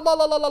me. Oh, la,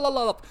 la, la, la, la,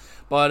 la.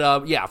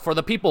 But, for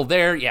the people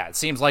there, it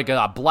seems like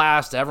a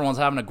blast. Everyone's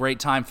having a great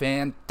time.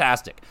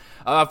 Fantastic.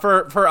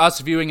 For us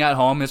viewing at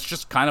home, it's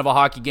just kind of a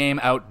hockey game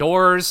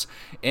outdoors,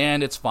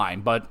 and it's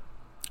fine. But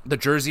the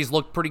jerseys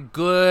look pretty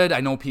good. I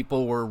know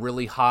people were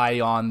really high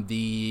on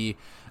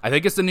I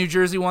think it's the New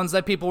Jersey ones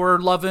that people were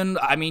loving.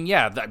 I mean,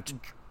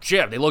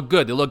 they look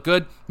good. They look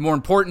good. More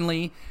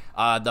importantly,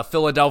 the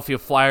Philadelphia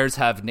Flyers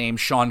have named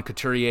Sean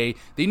Couturier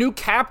the new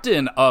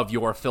captain of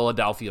your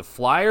Philadelphia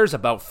Flyers.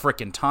 About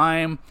frickin'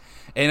 time.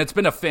 And it's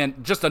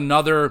been just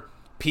another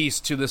piece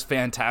to this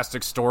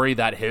fantastic story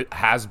that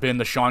has been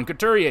the Sean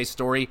Couturier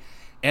story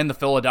and the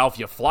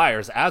Philadelphia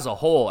Flyers as a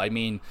whole. I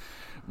mean,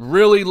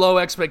 really low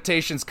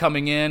expectations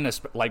coming in.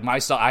 Like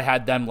myself, I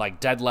had them like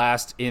dead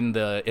last in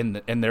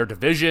their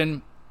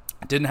division.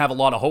 Didn't have a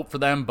lot of hope for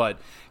them, but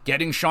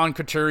getting Sean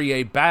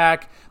Couturier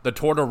back, the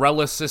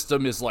Tortorella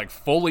system is like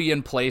fully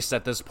in place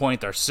at this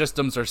point. Their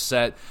systems are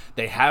set.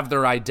 They have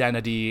their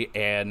identity,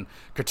 and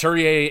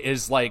Couturier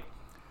is like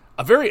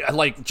a very,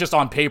 like, just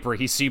on paper,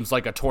 he seems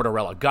like a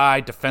Tortorella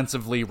guy,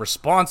 defensively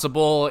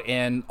responsible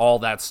and all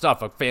that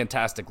stuff. A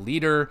fantastic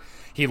leader.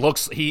 He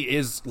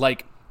is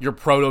like your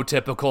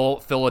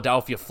prototypical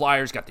Philadelphia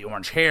Flyers. Got the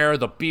orange hair,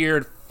 the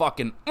beard,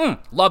 fucking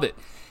love it.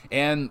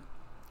 And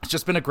it's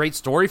just been a great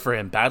story for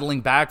him, battling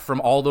back from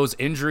all those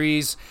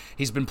injuries.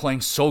 He's been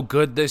playing so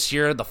good this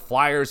year. The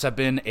Flyers have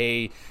been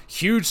a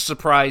huge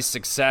surprise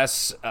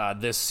success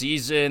this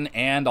season,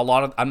 and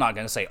I'm not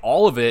going to say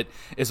all of it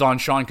is on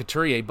Sean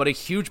Couturier, but a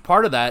huge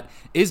part of that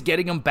is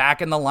getting him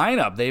back in the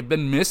lineup. They've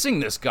been missing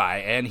this guy,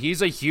 and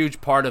he's a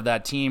huge part of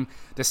that team.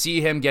 To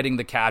see him getting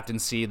the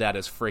captaincy, that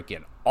is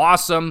freaking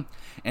awesome.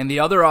 And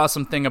the other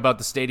awesome thing about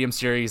the Stadium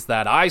Series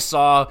that I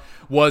saw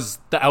was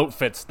the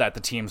outfits that the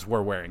teams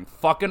were wearing.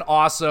 Fucking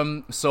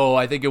awesome. So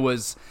I think it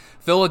was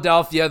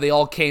Philadelphia. They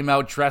all came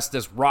out dressed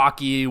as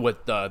Rocky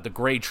with the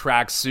gray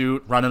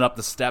tracksuit, running up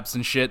the steps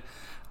and shit.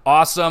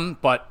 Awesome.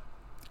 But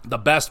the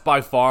best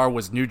by far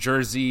was New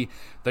Jersey.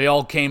 They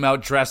all came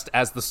out dressed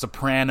as the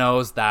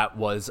Sopranos. That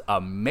was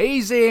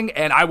amazing.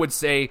 And I would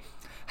say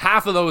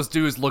half of those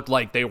dudes looked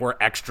like they were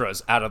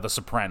extras out of the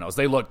Sopranos.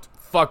 They looked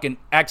fucking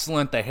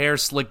excellent. The hair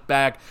slicked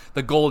back,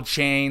 the gold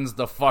chains,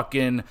 the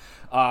fucking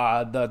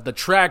the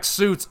track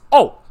suits.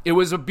 Oh, it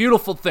was a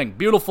beautiful thing.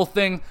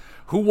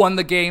 Who won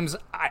the games?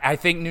 I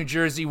think New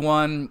Jersey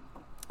won,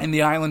 and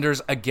the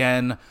Islanders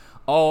again.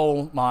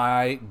 Oh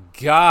my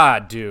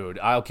god, dude.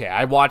 Okay,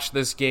 I watched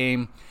this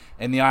game.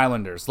 And the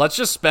Islanders. Let's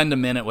just spend a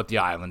minute with the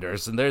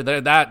Islanders. And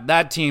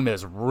that team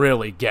is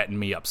really getting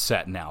me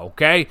upset now,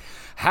 okay?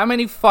 How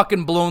many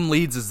fucking blown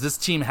leads has this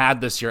team had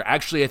this year?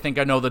 Actually, I think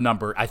I know the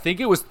number. I think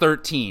it was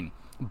 13.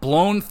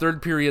 blown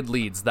third period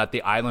leads that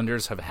the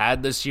Islanders have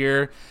had this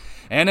year.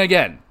 And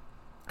again,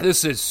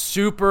 this is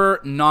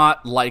super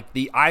not like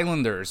the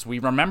Islanders. We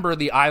remember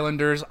the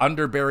Islanders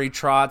under Barry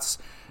Trotz.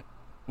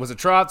 Was it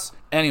Trotz?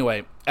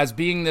 Anyway, as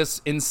being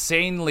this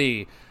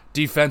insanely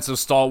defensive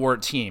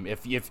stalwart team.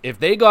 If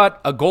they got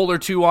a goal or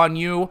two on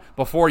you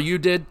before you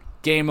did,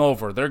 game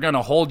over. They're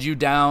gonna hold you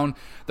down.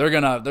 They're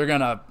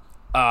gonna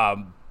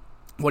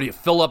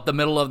fill up the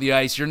middle of the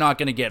ice. You're not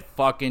gonna get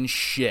fucking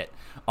shit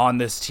on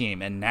this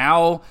team. And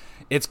now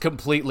it's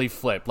completely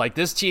flipped. Like,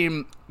 this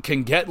team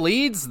can get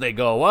leads, they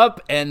go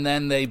up, and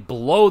then they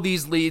blow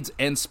these leads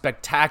in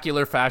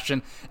spectacular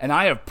fashion. And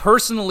I have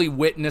personally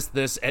witnessed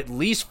this at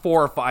least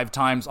 4 or 5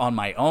 times on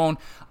my own.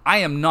 I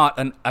am not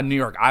a New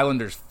York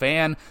Islanders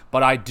fan,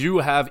 but I do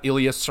have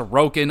Ilya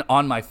Sorokin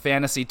on my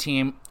fantasy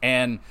team,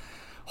 and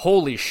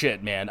holy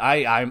shit, man,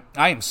 I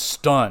am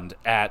stunned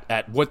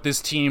at what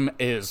this team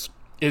is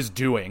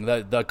doing.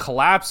 The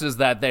collapses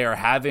that they are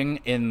having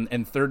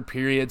in third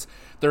periods.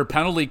 Their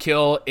penalty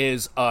kill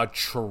is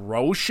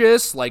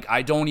atrocious. Like,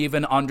 I don't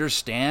even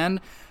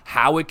understand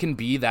how it can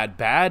be that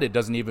bad. It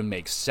doesn't even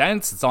make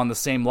sense. It's on the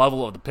same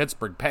level of the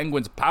Pittsburgh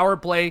Penguins power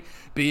play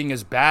being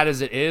as bad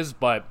as it is,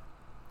 but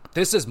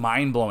this is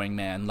mind-blowing,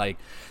 man. Like,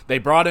 they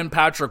brought in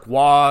Patrick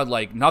Waugh.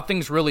 Like,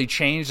 nothing's really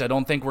changed. I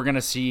don't think we're going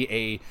to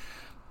see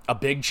a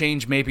big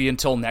change maybe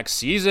until next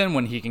season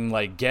when he can,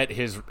 like, get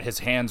his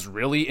hands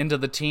really into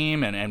the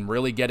team and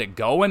really get it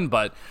going.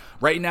 But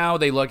right now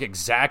they look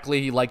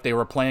exactly like they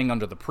were playing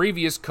under the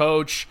previous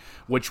coach,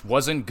 which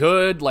wasn't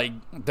good. Like,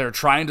 they're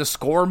trying to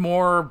score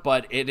more,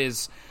 but it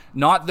is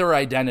not their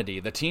identity.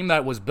 The team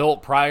that was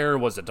built prior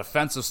was a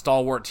defensive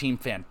stalwart team,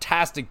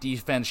 fantastic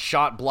defense,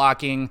 shot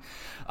blocking,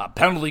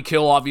 penalty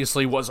kill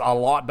obviously was a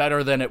lot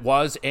better than it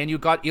was, and you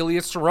got Ilya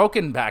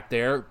Sorokin back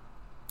there,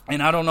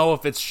 and I don't know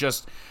if it's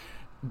just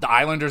the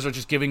Islanders are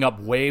just giving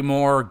up way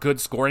more good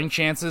scoring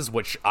chances,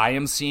 which I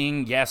am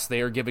seeing. Yes,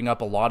 they are giving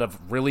up a lot of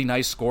really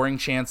nice scoring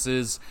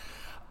chances.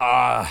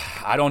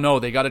 I don't know.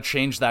 They got to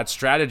change that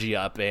strategy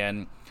up,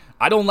 and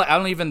I don't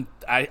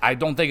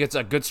think it's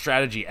a good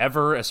strategy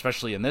ever,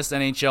 especially in this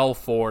NHL,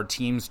 for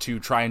teams to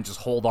try and just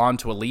hold on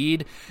to a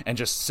lead and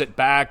just sit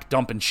back,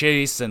 dump and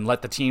chase, and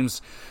let the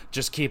teams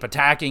just keep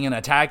attacking and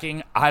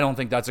attacking. I don't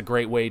think that's a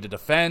great way to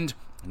defend.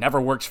 It never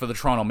works for the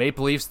Toronto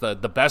Maple Leafs. The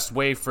best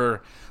way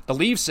for the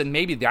Leafs and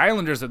maybe the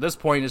Islanders at this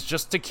point is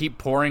just to keep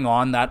pouring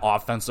on that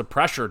offensive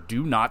pressure.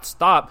 Do not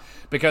stop,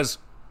 because,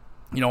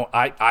 you know,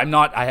 I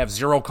have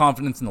zero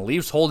confidence in the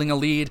Leafs holding a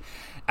lead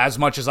as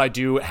much as I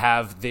do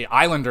have the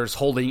Islanders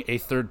holding a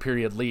third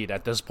period lead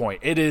at this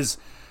point. It's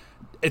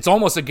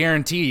almost a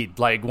guaranteed.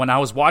 Like, when I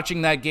was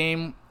watching that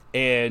game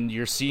and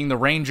you're seeing the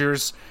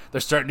Rangers,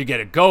 they're starting to get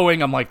it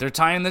going. I'm like, they're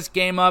tying this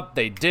game up.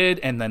 They did,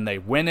 and then they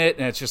win it,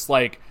 and it's just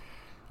like,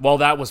 well,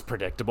 that was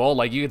predictable.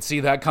 Like, you could see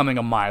that coming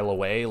a mile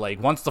away.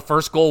 Like, once the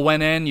first goal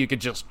went in, you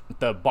could just,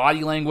 the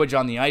body language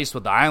on the ice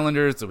with the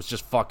Islanders, it was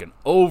just fucking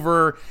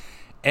over.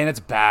 And it's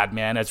bad,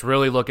 man. It's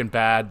really looking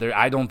bad.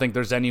 I don't think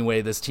there's any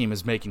way this team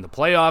is making the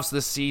playoffs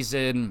this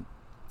season.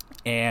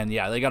 And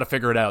yeah, they got to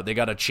figure it out. They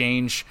got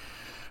to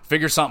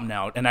figure something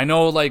out. And I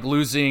know, like,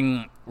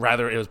 losing,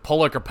 rather it was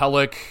Pulock or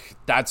Pelech,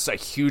 that's a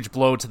huge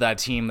blow to that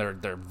team.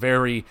 They're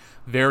very,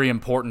 very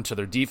important to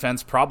their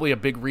defense. Probably a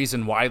big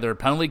reason why their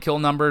penalty kill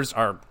numbers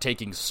are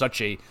taking such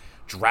a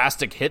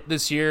drastic hit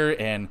this year.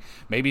 And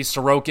maybe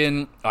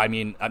Sorokin, I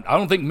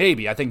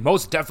think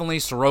most definitely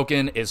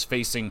Sorokin is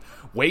facing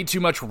way too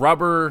much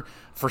rubber.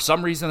 For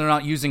some reason, they're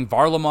not using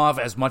Varlamov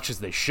as much as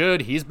they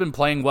should. He's been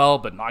playing well,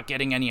 but not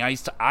getting any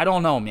ice. I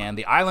don't know, man.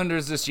 The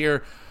Islanders this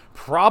year,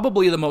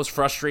 probably the most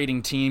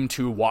frustrating team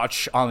to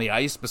watch on the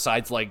ice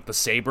besides, like, the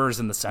Sabres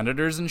and the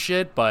Senators and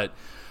shit. But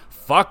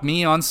fuck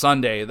me on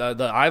Sunday.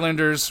 The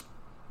Islanders,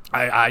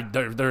 I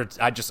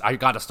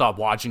got to stop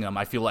watching them.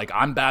 I feel like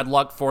I'm bad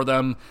luck for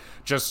them.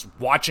 Just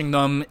watching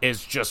them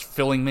is just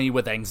filling me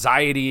with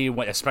anxiety,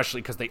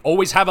 especially because they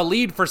always have a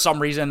lead for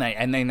some reason,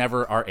 and they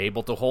never are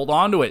able to hold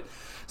on to it.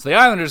 So the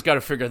Islanders got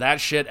to figure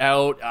that shit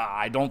out.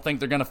 I don't think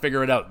they're going to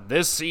figure it out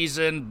this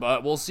season,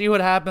 but we'll see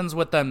what happens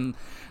with them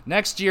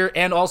next year.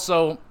 And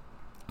also,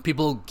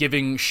 people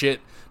giving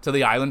shit to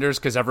the Islanders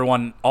because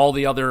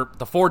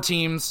the 4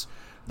 teams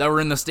that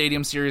were in the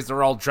Stadium Series,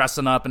 they're all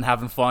dressing up and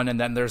having fun, and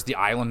then there's the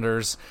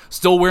Islanders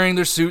still wearing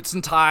their suits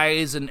and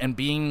ties and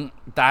being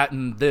that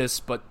and this,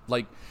 but,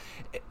 like,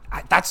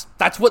 that's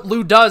what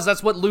Lou does.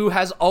 That's what Lou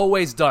has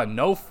always done.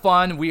 No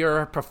fun. We are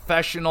a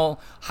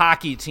professional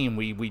hockey team.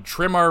 We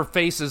trim our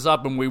faces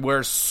up and we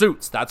wear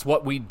suits. That's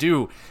what we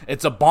do.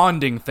 It's a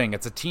bonding thing.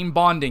 It's a team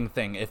bonding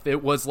thing. If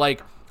it was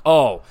like,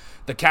 oh,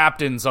 the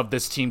captains of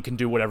this team can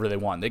do whatever they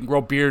want, they can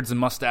grow beards and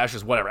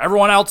mustaches, whatever,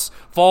 everyone else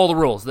follow the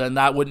rules, then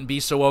that wouldn't be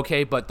so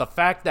okay. But the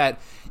fact that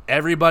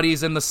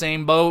everybody's in the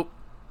same boat,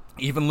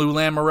 even Lou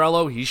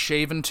Lamoriello, he's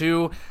shaving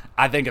too,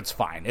 I think it's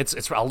fine. It's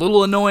a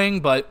little annoying,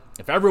 but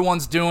if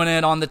everyone's doing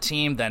it on the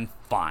team, then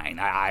fine.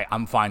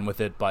 I'm fine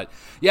with it. But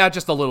yeah,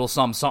 just a little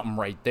something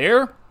right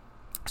there.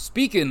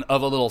 Speaking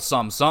of a little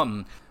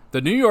something, The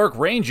New York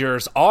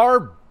Rangers are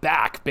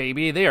back,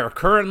 baby. They are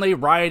currently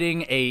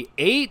riding a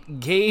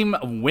 8-game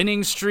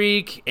winning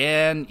streak,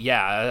 and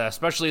yeah,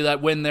 especially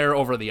that win there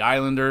over the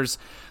Islanders.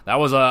 That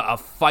was a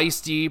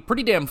feisty,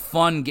 pretty damn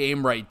fun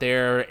game right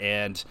there,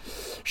 and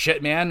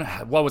shit, man,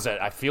 what was it?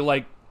 I feel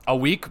like a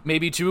week,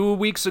 maybe 2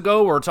 weeks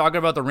ago, we were talking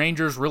about the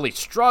Rangers really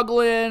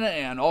struggling,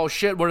 and oh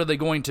shit, what are they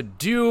going to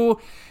do?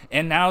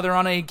 And now they're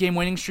on a 8-game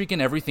winning streak,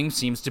 and everything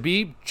seems to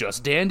be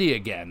just dandy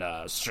again.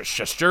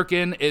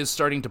 Shesterkin is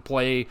starting to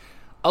play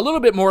a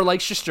little bit more like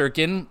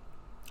Shesterkin.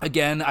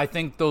 Again, I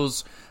think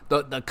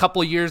the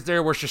couple of years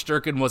there where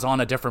Shesterkin was on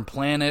a different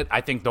planet,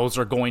 I think those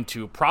are going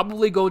to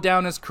probably go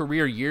down as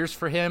career years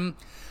for him.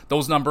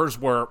 Those numbers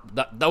were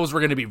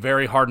going to be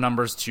very hard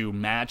numbers to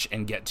match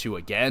and get to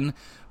again.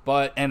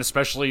 And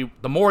especially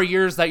the more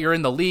years that you're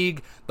in the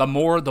league, the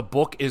more the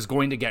book is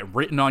going to get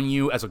written on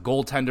you as a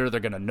goaltender. They're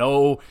going to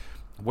know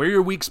where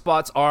your weak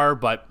spots are,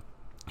 but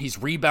he's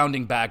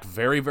rebounding back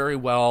very, very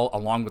well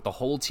along with the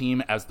whole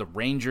team as the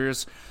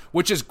Rangers,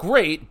 which is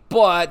great,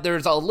 but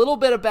there's a little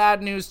bit of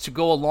bad news to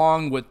go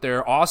along with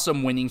their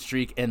awesome winning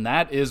streak, and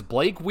that is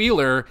Blake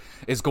Wheeler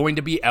is going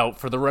to be out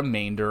for the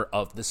remainder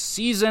of the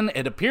season.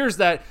 It appears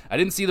that, I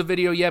didn't see the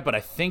video yet, but I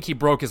think he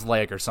broke his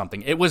leg or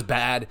something. It was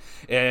bad,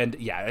 and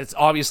yeah, it's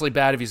obviously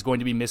bad if he's going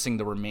to be missing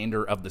the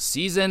remainder of the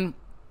season,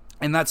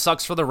 and that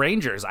sucks for the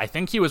Rangers. I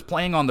think he was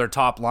playing on their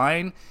top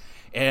line,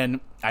 and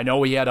I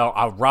know he had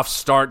a rough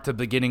start to the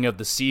beginning of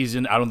the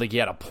season. I don't think he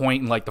had a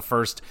point in like the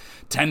first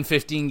 10,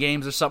 15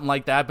 games or something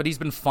like that, but he's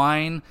been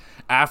fine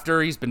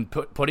after. He's been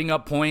putting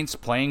up points,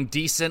 playing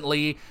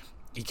decently.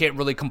 You can't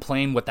really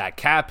complain with that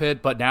cap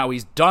hit, but now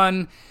he's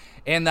done,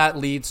 and that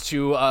leads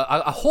to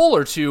a hole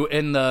or two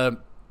in the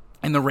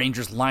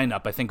Rangers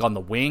lineup. I think on the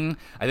wing,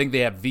 I think they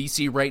have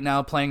VC right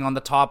now playing on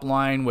the top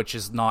line, which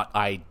is not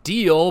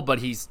ideal, but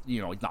he's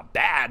not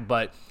bad,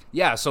 but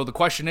yeah, so the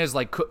question is,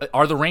 like,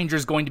 are the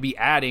Rangers going to be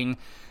adding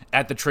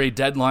at the trade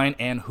deadline,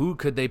 and who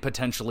could they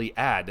potentially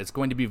add? It's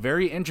going to be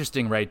very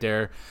interesting right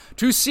there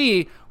to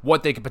see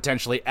what they could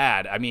potentially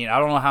add. I mean, I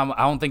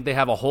don't think they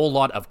have a whole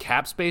lot of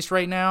cap space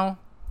right now.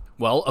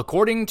 Well,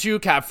 according to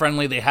Cap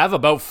Friendly, they have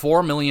about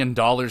 $4 million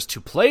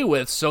to play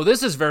with, so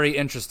this is very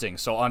interesting.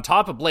 So on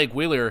top of Blake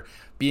Wheeler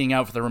being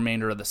out for the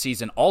remainder of the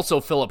season,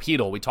 also Philip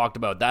Hedl, we talked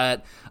about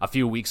that a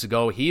few weeks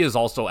ago, he is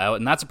also out,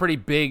 and that's a pretty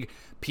big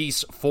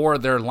piece for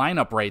their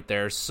lineup right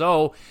there.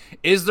 So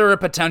is there a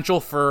potential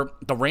for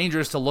the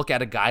Rangers to look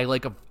at a guy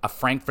like a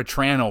Frank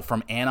Vetrano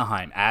from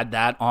Anaheim, add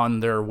that on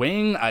their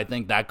wing? I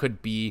think that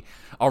could be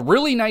a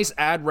really nice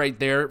add right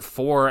there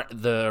for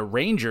the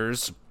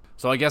Rangers.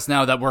 So I guess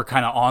now that we're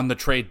kind of on the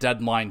trade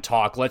deadline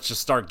talk, let's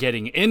just start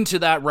getting into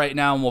that right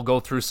now, and we'll go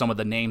through some of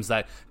the names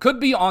that could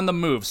be on the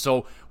move.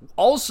 So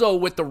also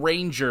with the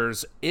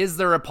Rangers, is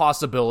there a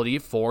possibility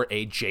for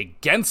a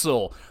Jake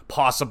Guentzel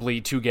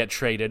possibly to get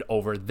traded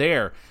over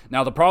there?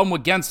 Now the problem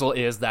with Guentzel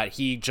is that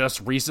he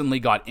just recently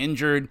got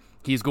injured.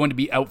 He's going to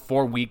be out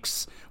 4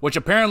 weeks, which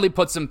apparently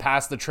puts him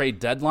past the trade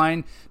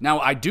deadline. Now,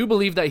 I do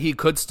believe that he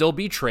could still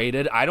be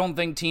traded. I don't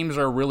think teams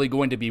are really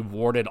going to be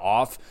warded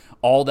off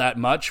all that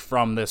much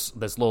from this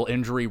little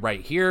injury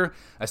right here.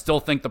 I still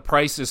think the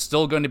price is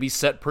still going to be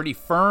set pretty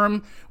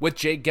firm with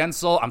Jake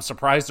Guentzel. I'm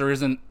surprised there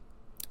isn't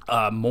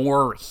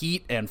more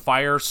heat and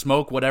fire,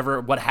 smoke, what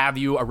have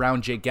you,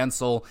 around Jake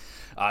Guentzel.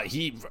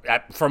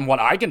 From what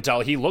I can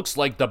tell, he looks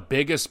like the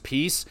biggest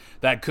piece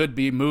that could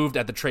be moved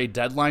at the trade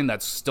deadline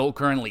that's still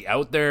currently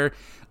out there.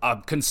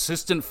 A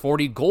consistent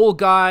 40-goal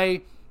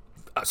guy,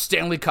 a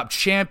Stanley Cup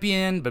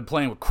champion, been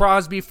playing with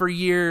Crosby for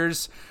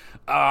years,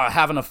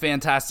 having a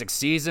fantastic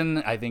season.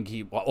 I think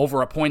he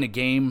over a point a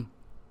game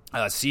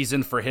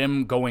season for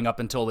him going up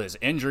until his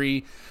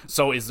injury.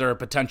 So is there a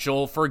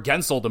potential for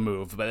Guentzel to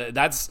move? But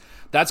that's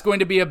going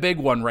to be a big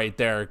one right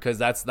there, because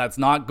that's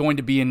not going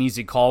to be an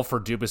easy call for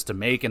Dubas to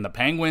make. And the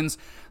Penguins,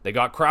 they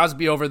got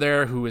Crosby over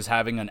there, who is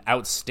having an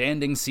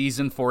outstanding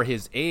season for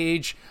his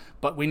age,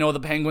 but we know the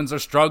Penguins are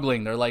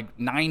struggling. They're like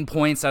 9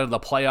 points out of the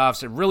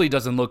playoffs. It really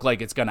doesn't look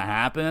like it's going to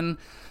happen.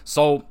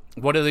 So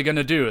what are they going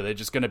to do? They're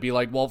just going to be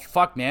like, well,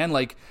 fuck, man.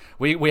 Like,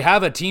 we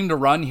have a team to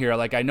run here.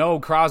 Like, I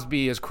know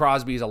Crosby's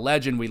a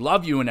legend. We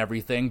love you and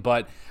everything,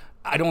 but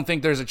I don't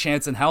think there's a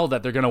chance in hell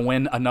that they're going to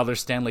win another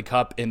Stanley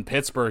Cup in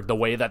Pittsburgh the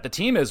way that the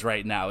team is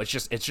right now. It's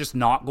just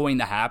not going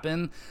to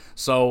happen.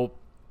 So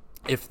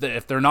if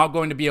they're not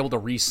going to be able to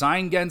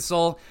re-sign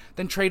Guentzel,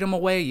 then trade him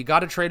away. You got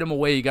to trade him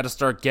away. You got to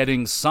start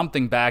getting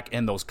something back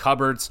in those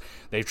cupboards.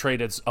 They've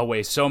traded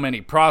away so many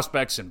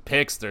prospects and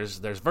picks. There's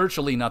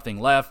virtually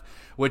nothing left,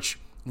 which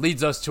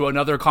leads us to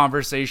another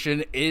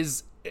conversation.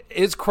 Is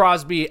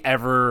Crosby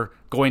ever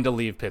going to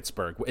leave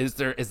Pittsburgh? Is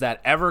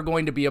that ever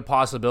going to be a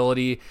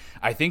possibility?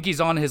 I think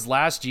he's on his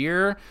last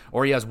year,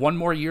 or he has one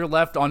more year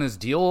left on his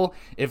deal.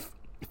 If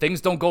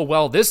things don't go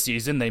well this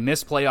season, they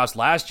missed playoffs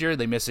last year,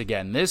 they miss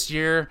again this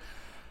year,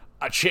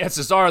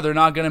 chances are they're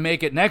not going to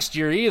make it next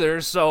year either.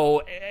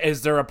 So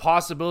is there a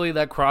possibility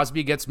that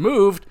Crosby gets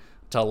moved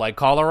to like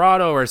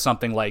Colorado or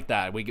something like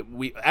that?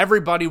 We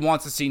everybody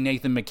wants to see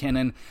Nathan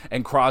MacKinnon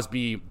and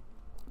Crosby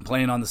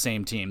playing on the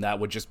same team. That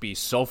would just be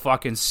so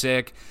fucking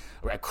sick.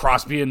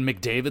 Crosby and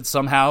McDavid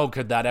somehow,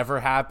 could that ever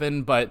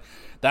happen? But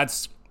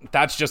that's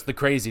just the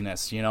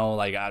craziness, you know,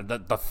 like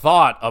the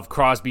thought of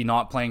Crosby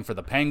not playing for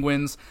the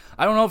Penguins.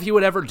 I don't know if he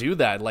would ever do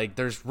that. Like,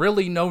 there's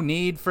really no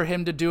need for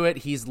him to do it.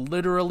 He's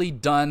literally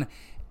done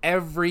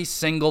every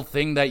single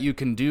thing that you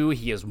can do.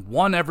 He has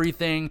won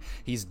everything.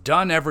 He's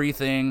done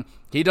everything.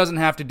 He doesn't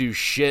have to do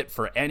shit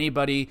for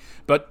anybody,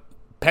 but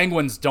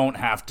Penguins don't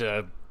have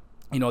to,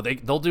 you know,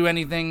 they'll do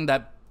anything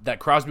that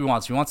Crosby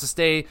wants. If he wants to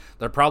stay,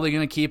 they're probably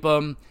going to keep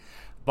him,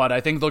 but I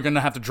think they're going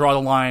to have to draw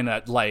the line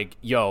at, like,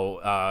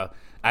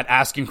 at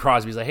asking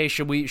Crosby, he's like, hey,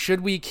 should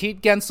we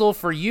keep Gensel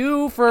for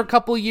you for a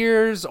couple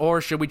years, or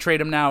should we trade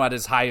him now at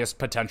his highest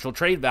potential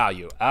trade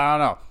value? I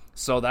don't know.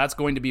 So that's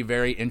going to be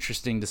very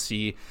interesting to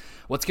see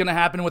what's going to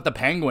happen with the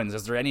Penguins.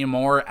 Is there any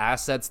more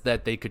assets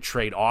that they could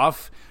trade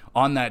off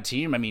on that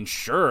team? I mean,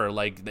 sure,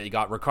 like, they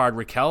got Rickard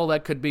Rakell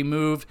that could be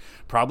moved,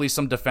 probably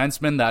some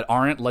defensemen that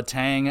aren't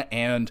Letang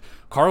and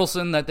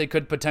Karlsson that they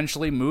could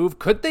potentially move.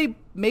 Could they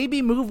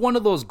maybe move one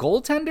of those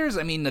goaltenders?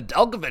 I mean,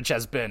 Nedeljkovic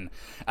has been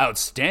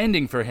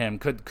outstanding for him.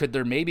 Could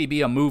there maybe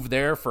be a move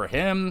there for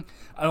him?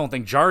 I don't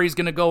think Jari's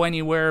going to go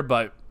anywhere,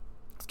 but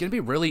it's going to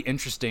be really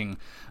interesting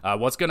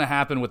what's going to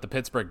happen with the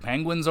Pittsburgh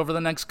Penguins over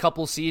the next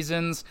couple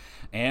seasons.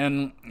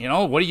 And, you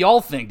know, what do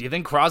y'all think? Do you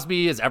think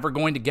Crosby is ever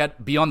going to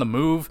be on the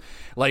move?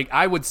 Like,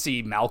 I would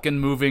see Malkin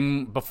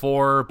moving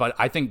before, but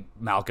I think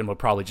Malkin would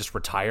probably just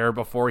retire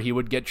before he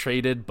would get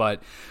traded.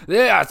 But,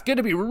 yeah, it's going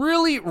to be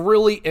really,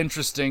 really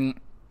interesting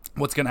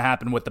what's going to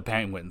happen with the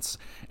Penguins.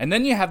 And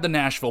then you have the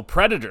Nashville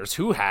Predators,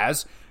 who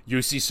has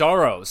UC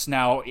Soros.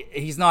 Now,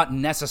 he's not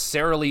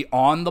necessarily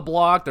on the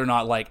block. They're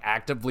not, like,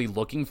 actively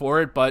looking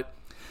for it, but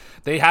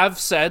they have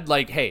said,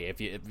 like, hey, if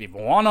you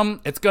want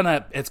him, it's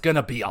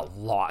gonna be a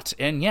lot.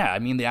 And yeah, I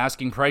mean, the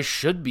asking price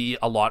should be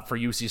a lot for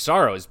UC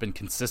Soros. He's been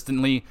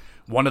consistently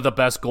one of the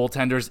best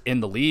goaltenders in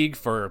the league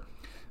for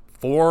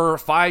 4 or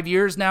 5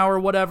 years now or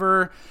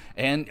whatever.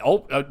 And,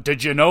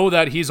 did you know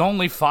that he's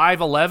only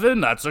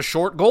 5'11"? That's a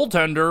short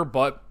goaltender,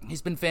 but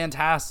he's been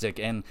fantastic.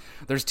 And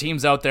there's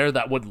teams out there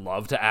that would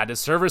love to add his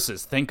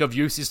services. Think of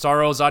UC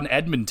Soros on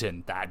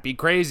Edmonton. That'd be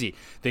crazy.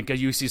 Think of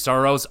UC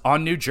Soros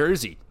on New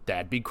Jersey.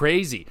 That'd be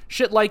crazy.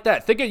 Shit like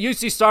that. Think of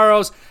UC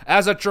Soros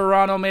as a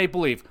Toronto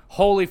Maple Leaf.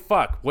 Holy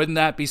fuck. Wouldn't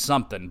that be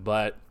something?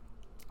 But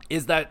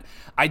is that,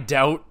 I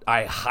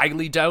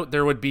highly doubt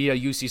there would be a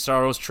UC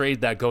Soros trade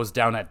that goes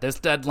down at this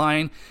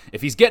deadline.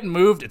 If he's getting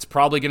moved, it's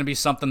probably going to be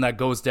something that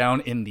goes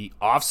down in the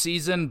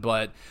offseason.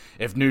 But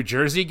if New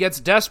Jersey gets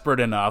desperate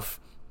enough,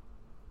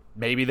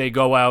 maybe they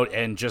go out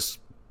and just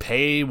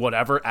pay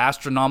whatever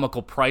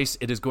astronomical price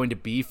it is going to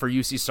be for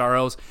UC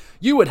Soros.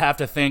 You would have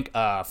to think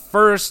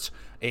first,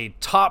 a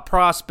top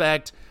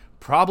prospect,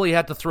 probably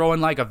had to throw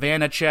in like a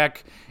Vanacek,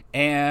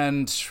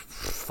 and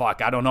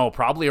fuck, I don't know,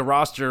 probably a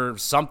roster,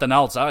 something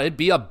else. It'd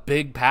be a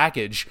big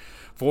package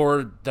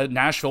for the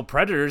Nashville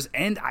Predators,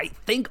 and I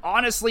think,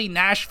 honestly,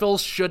 Nashville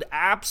should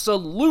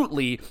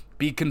absolutely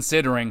be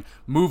considering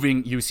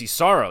moving UC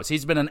Soros.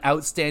 He's been an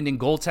outstanding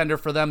goaltender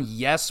for them,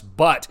 yes,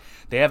 but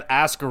they have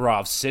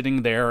Askarov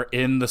sitting there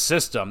in the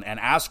system, and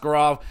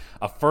Askarov,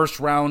 a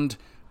first-round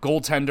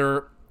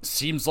goaltender,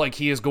 seems like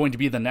he is going to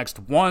be the next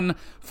one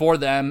for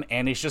them,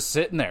 and he's just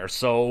sitting there.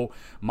 So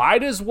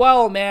might as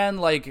well, man.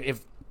 Like,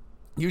 if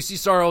UC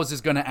Soros is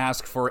going to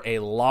ask for a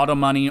lot of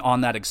money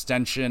on that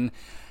extension,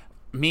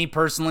 me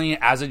personally,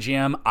 as a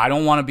GM, I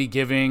don't want to be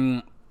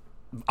giving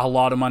a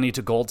lot of money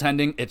to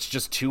goaltending. It's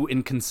just too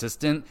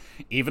inconsistent.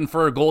 Even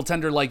for a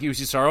goaltender like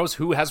UC Soros,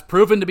 who has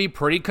proven to be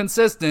pretty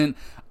consistent,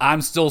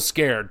 I'm still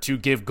scared to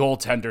give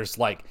goaltenders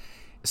like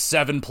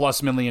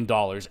 $7+ million.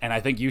 And I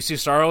think UC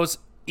Soros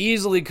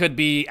easily could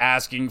be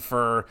asking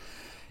for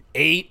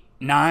 8,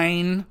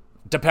 9,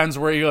 depends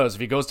where he goes.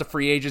 If he goes to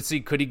free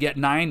agency, could he get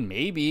 9?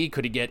 Maybe.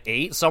 Could he get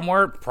 8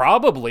 somewhere?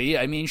 Probably.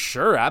 I mean,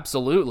 sure,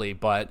 absolutely.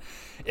 But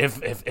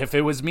if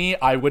it was me,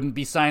 I wouldn't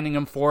be signing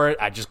him for it.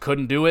 I just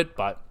couldn't do it.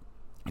 But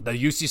the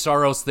UC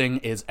Soros thing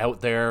is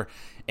out there.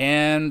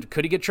 And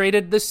could he get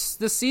traded this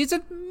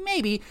season?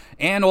 Maybe.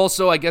 And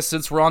also, I guess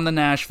since we're on the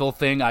Nashville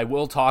thing, I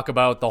will talk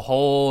about the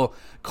whole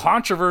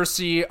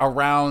controversy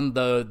around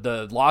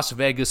the Las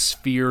Vegas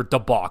Sphere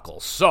debacle.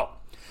 So,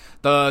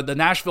 the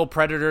Nashville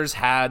Predators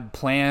had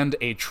planned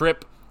a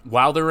trip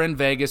while they're in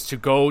Vegas to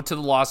go to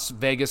the Las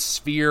Vegas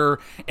Sphere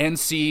and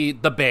see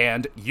the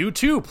band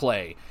U2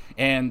 play.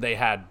 And they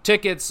had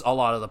tickets. A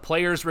lot of the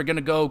players were going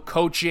to go,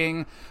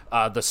 coaching,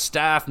 the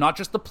staff, not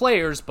just the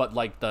players, but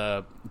like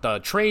the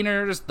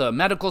trainers, the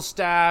medical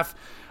staff,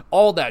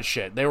 all that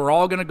shit. They were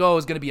all going to go. It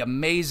was going to be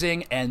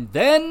amazing. And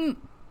then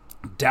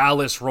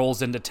Dallas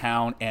rolls into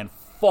town and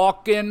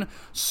fucking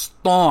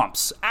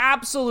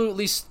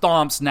absolutely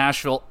stomps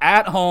Nashville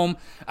at home.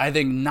 I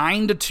think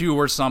 9-2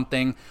 or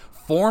something.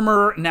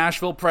 Former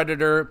Nashville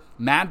Predator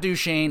Matt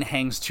Duchene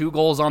hangs 2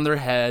 goals on their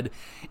head,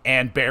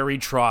 and Barry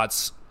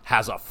Trotz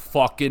has a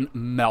fucking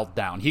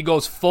meltdown. He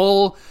goes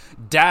full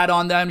dad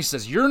on them. He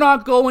says, you're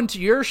not going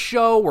to your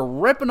show. We're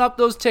ripping up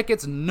those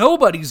tickets.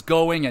 Nobody's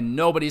going and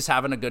nobody's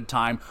having a good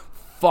time.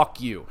 Fuck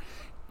you.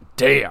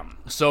 Damn.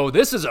 So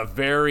this is a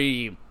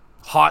very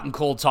hot and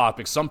cold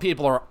topic. Some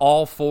people are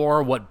all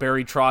for what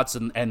Barry Trotz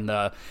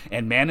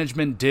and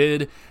management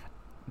did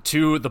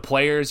to the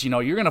players.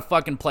 You're going to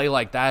fucking play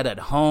like that at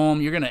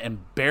home. You're going to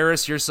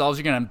embarrass yourselves.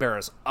 You're going to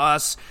embarrass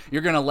us.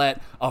 You're going to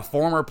let a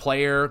former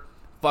player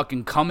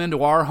fucking come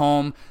into our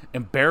home,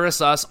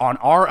 embarrass us on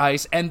our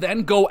ice, and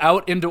then go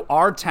out into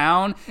our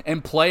town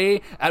and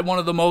play at one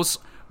of the most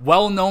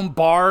well-known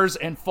bars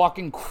and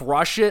fucking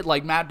crush it,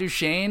 like Matt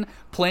Duchene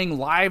playing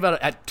live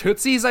at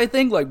Tootsie's, I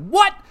think. Like,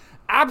 what?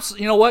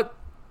 Absolutely. You know what?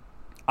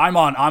 I'm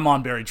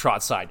on Barry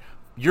Trotz's side.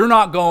 You're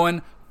not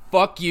going.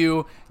 Fuck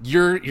you.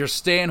 You're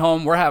staying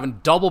home. We're having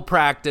double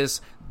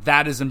practice.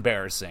 That is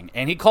embarrassing.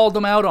 And he called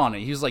them out on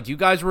it. He was like, you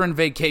guys were in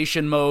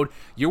vacation mode.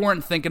 You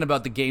weren't thinking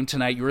about the game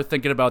tonight. You were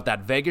thinking about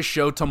that Vegas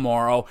show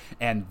tomorrow,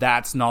 and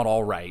that's not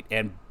all right.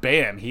 And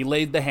bam, he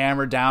laid the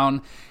hammer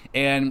down.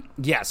 And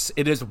yes,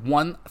 it is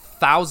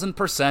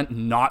 1,000%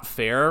 not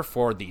fair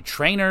for the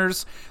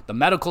trainers, the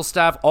medical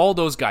staff, all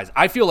those guys.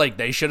 I feel like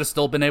they should have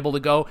still been able to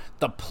go.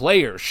 The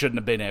players shouldn't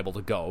have been able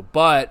to go.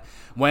 But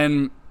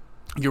when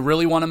you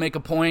really want to make a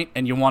point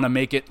and you want to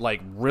make it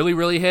like really,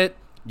 really hit,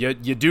 you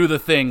do the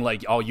thing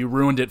like, oh, you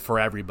ruined it for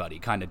everybody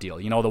kind of deal.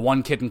 The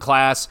one kid in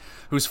class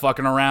who's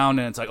fucking around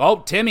and it's like,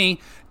 oh, Timmy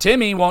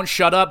won't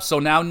shut up, so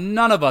now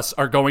none of us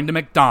are going to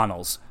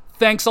McDonald's.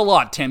 Thanks a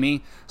lot,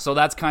 Timmy. So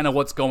that's kind of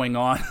what's going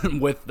on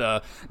with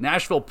the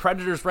Nashville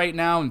Predators right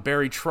now and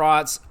Barry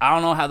Trotz. I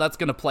don't know how that's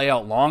going to play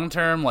out long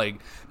term.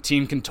 Like,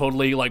 team can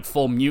totally like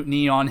full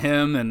mutiny on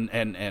him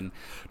and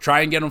try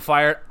and get him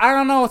fired. I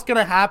don't know what's going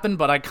to happen,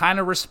 but I kind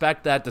of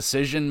respect that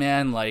decision,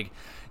 man. Like,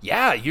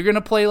 yeah, you're going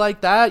to play like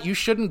that. You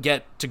shouldn't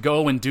get to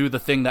go and do the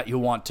thing that you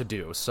want to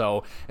do.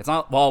 So it's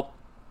not, well,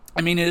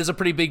 I mean, it is a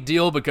pretty big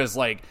deal because,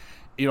 like,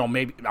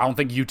 maybe I don't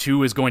think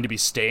U2 is going to be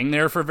staying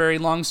there for very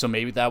long, so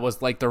maybe that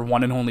was like their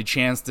one and only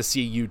chance to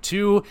see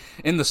U2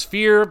 in the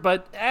Sphere,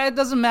 but it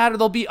doesn't matter.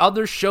 There'll be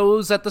other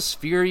shows at the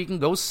Sphere you can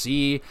go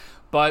see,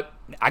 but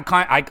I'm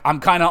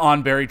kind of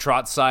on Barry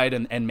Trotz's side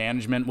and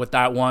management with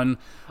that one.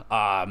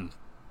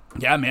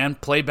 Yeah, man,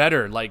 play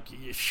better. Like,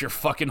 it's your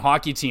fucking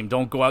hockey team.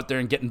 Don't go out there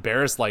and get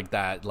embarrassed like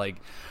that.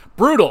 Like,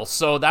 brutal.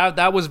 So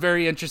that was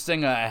very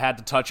interesting. I had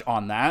to touch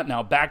on that.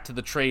 Now, back to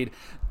the trade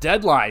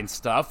deadline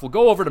stuff. We'll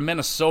go over to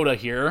Minnesota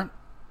here.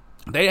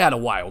 They had a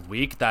wild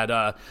week.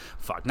 Now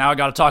I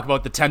got to talk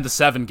about the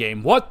 10-7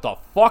 game. What the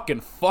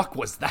fucking fuck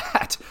was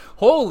that?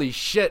 Holy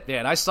shit,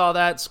 man. I saw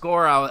that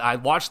score. I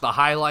watched the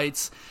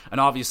highlights, and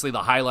obviously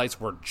the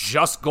highlights were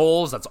just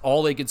goals. That's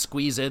all they could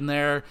squeeze in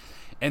there.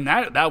 And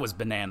that was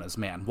bananas,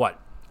 man. What?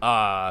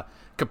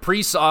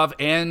 Kaprizov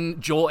and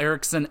Joel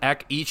Eriksson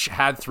Ek each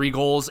had 3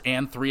 goals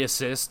and 3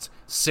 assists.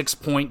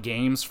 6-point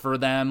games for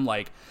them.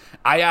 Like,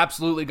 I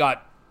absolutely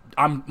got...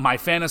 my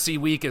fantasy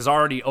week is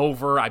already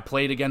over. I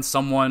playing against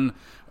someone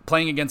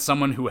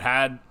who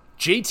had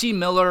JT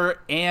Miller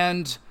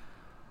and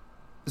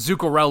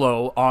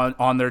Zuccarello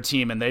on their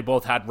team, and they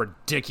both had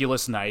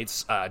ridiculous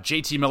nights.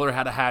 JT Miller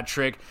had a hat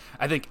trick.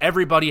 I think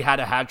everybody had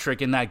a hat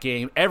trick in that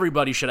game.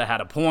 Everybody should have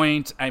had a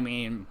point. I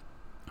mean,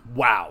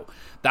 wow.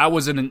 That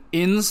was an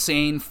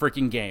insane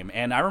freaking game.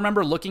 And I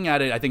remember looking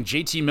at it, I think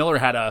JT Miller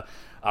had a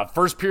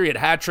first period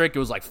hat trick. It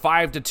was like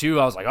 5-2.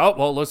 I was like, oh,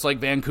 well, it looks like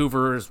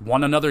Vancouver's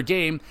won another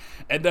game.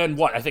 And then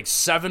I think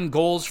 7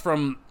 goals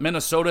from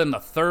Minnesota in the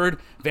third.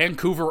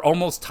 Vancouver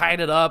almost tied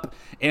it up.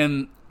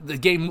 And the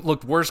game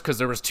looked worse because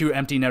there was 2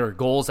 empty netter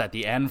goals at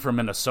the end for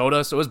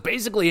Minnesota. So it was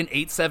basically an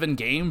 8-7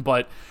 game,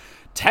 but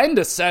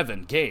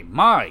 10-7 game.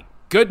 My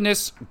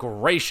goodness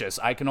gracious.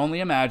 I can only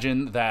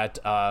imagine that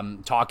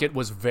Tocchet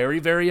was very,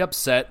 very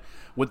upset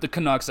with the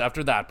Canucks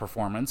after that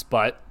performance.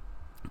 But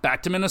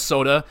back to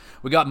Minnesota,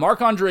 we got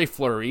Marc-Andre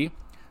Fleury.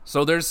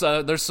 So there's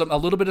a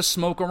little bit of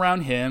smoke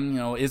around him.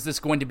 Is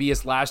this going to be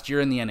his last year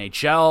in the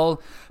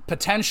NHL?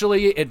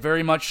 Potentially, it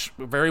very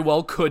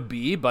well could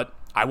be, but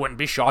I wouldn't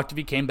be shocked if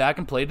he came back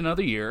and played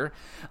another year.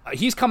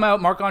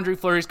 Marc-Andre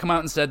Fleury's come out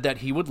and said that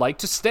he would like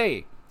to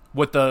stay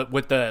with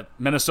the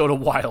Minnesota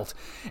Wild.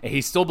 And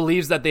he still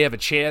believes that they have a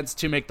chance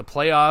to make the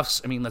playoffs.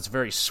 I mean, that's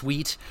very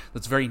sweet.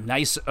 That's very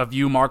nice of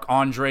you,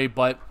 Marc-Andre,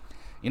 but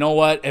you know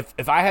what?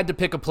 If I had to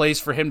pick a place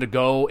for him to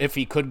go, if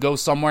he could go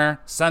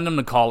somewhere, send him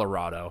to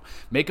Colorado.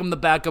 Make him the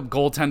backup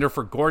goaltender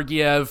for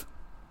Georgiev.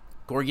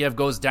 Georgiev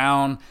goes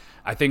down.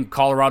 I think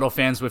Colorado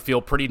fans would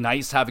feel pretty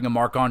nice having a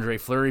Marc-Andre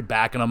Fleury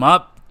backing him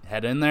up.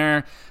 Head in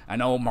there. I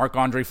know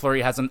Marc-Andre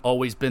Fleury hasn't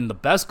always been the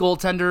best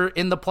goaltender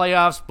in the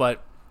playoffs,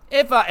 but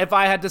if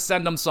I had to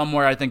send him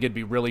somewhere, I think it'd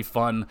be really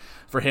fun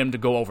for him to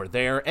go over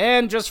there.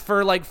 And just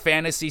for like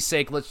fantasy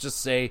sake, let's just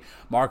say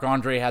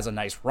Marc-Andre has a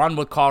nice run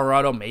with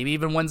Colorado, maybe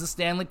even wins the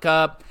Stanley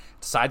Cup,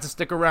 decides to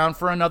stick around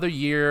for another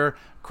year.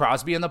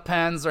 Crosby and the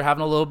Pens are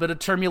having a little bit of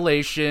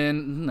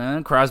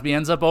tumulation. Crosby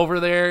ends up over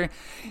there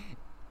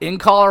in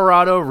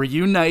Colorado,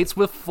 reunites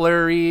with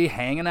Fleury,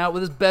 hanging out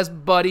with his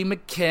best buddy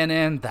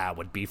McKinnon. That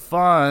would be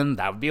fun.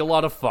 That would be a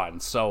lot of fun.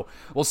 So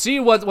we'll see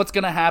what's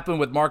going to happen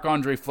with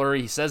Marc-Andre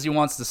Fleury. He says he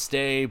wants to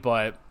stay,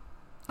 but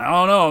I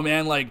don't know,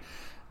 man. Like,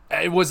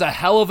 it was a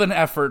hell of an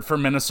effort for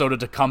Minnesota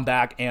to come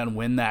back and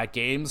win that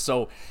game.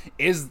 So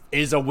is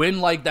a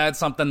win like that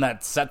something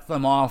that sets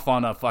them off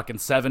on a fucking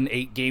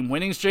 7-8 game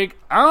winning streak?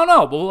 I don't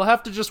know, but we'll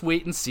have to just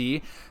wait and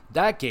see.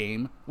 That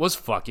game was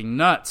fucking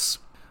nuts.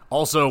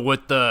 Also,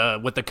 with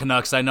the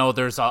Canucks, I know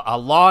there's a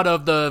lot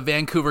of the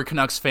Vancouver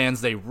Canucks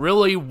fans, they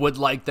really would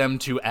like them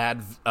to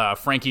add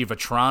Frankie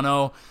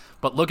Vatrano,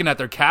 but looking at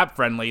their cap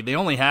friendly,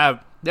 they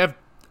have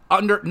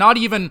under not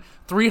even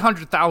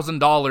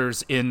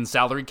 $300,000 in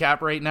salary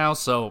cap right now,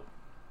 so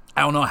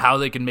I don't know how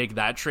they can make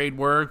that trade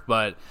work,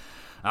 but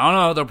I don't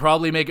know, they'll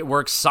probably make it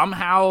work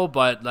somehow.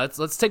 But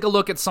let's take a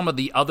look at some of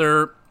the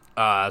other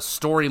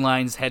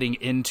storylines heading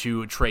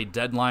into trade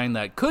deadline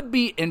that could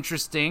be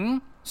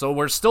interesting. So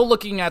we're still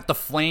looking at the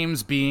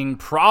Flames being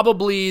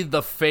probably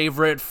the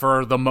favorite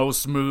for the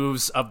most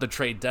moves of the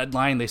trade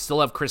deadline. They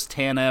still have Chris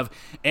Tanev,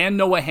 and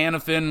Noah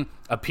Hanifin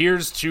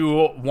appears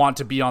to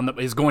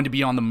is going to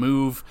be on the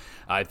move.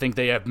 I think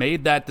they have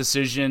made that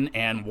decision,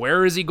 and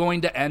where is he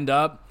going to end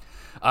up?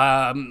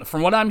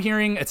 From what I'm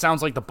hearing, it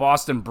sounds like the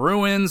Boston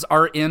Bruins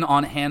are in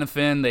on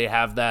Hanifin. They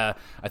have I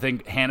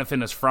think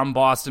Hanifin is from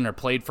Boston or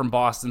played from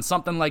Boston,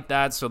 something like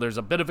that. So there's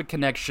a bit of a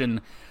connection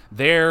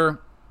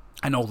there.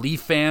 I know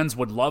Leaf fans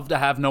would love to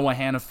have Noah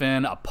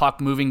Hanifin, a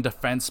puck-moving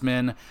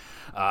defenseman,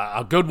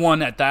 a good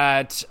one at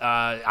that.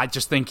 I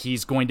just think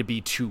he's going to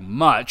be too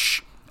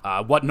much.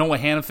 What Noah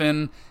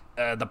Hanifin,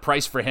 the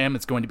price for him,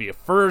 it's going to be a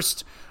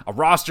first, a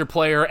roster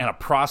player, and a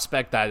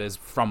prospect that is,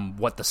 from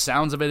what the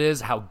sounds of it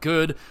is, how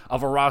good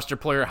of a roster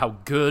player, how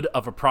good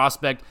of a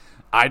prospect,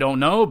 I don't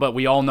know, but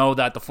we all know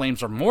that the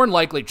Flames are more than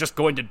likely just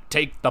going to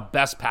take the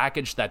best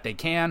package that they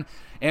can,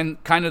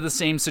 and kind of the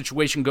same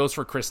situation goes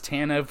for Chris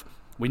Tanev.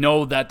 We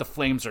know that the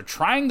Flames are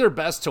trying their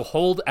best to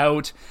hold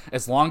out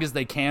as long as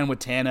they can with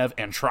Tanev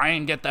and try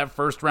and get that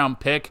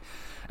first-round pick.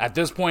 At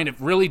this point, it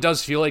really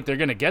does feel like they're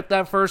going to get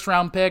that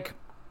first-round pick.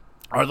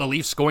 Are the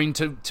Leafs going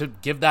to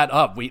give that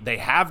up? They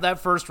have that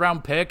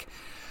first-round pick.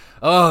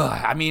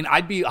 I mean,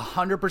 I'd be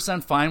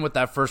 100% fine with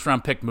that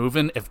first-round pick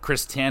moving if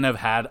Chris Tanev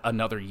had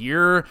another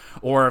year,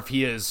 or if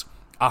he is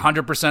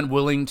 100%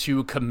 willing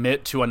to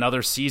commit to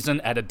another season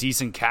at a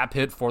decent cap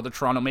hit for the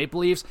Toronto Maple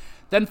Leafs,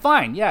 then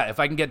fine. Yeah, if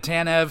I can get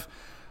Tanev,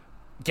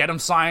 get him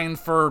signed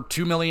for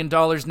 $2 million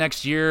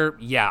next year,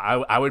 yeah,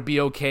 I would be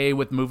okay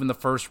with moving the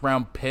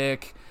first-round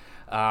pick.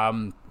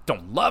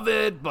 Don't love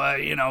it,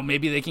 but,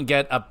 maybe they can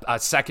get a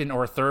second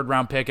or a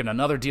third-round pick and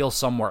another deal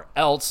somewhere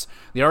else.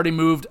 They already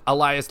moved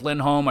Elias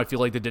Lindholm. I feel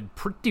like they did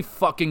pretty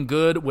fucking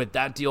good with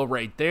that deal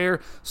right there.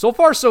 So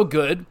far, so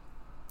good.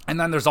 And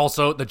then there's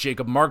also the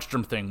Jacob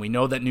Markstrom thing. We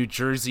know that New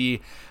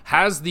Jersey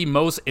has the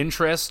most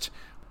interest.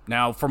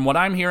 Now, from what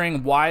I'm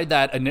hearing, why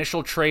that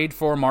initial trade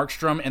for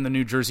Markstrom and the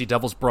New Jersey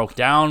Devils broke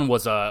down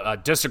was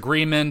a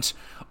disagreement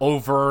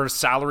over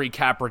salary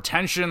cap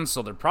retention,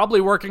 so they're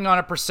probably working on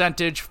a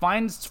percentage.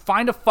 Find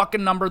a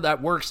fucking number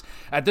that works.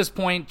 At this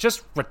point,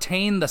 just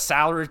retain the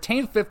salary,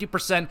 retain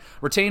 50%,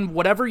 retain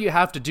whatever you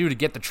have to do to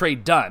get the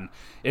trade done.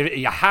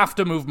 You have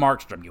to move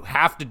Markstrom. You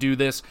have to do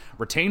this.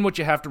 Retain what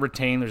you have to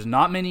retain. There's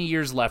not many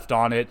years left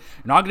on it.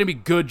 You're not going to be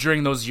good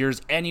during those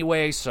years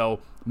anyway,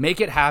 so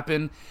make it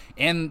happen.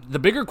 And the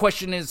bigger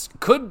question is,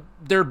 could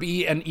there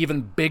be an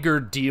even bigger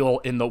deal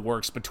in the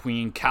works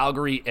between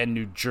Calgary and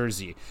New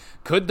Jersey?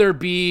 Could there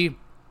be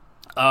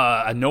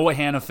a Noah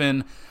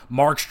Hanifin,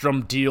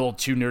 Markstrom deal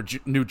to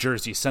New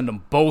Jersey? Send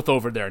them both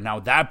over there. Now,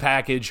 that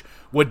package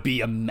would be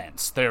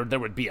immense. There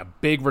would be a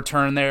big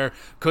return there.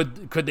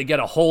 Could they get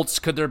a Holtz?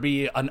 Could there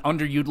be an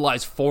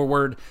underutilized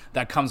forward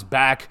that comes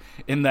back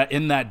in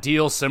that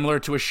deal, similar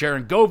to a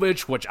Sharon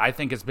Govich, which I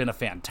think has been a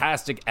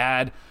fantastic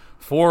add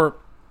for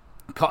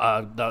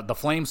the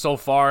Flames so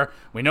far?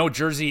 We know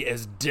Jersey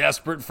is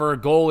desperate for a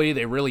goalie.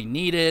 They really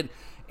need it.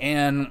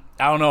 And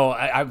I don't know,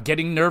 I'm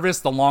getting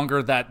nervous the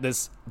longer that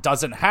this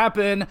doesn't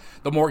happen,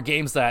 the more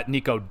games that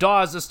Nico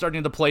Dawes is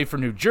starting to play for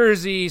New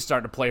Jersey,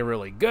 starting to play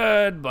really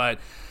good, but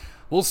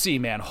we'll see,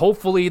 man.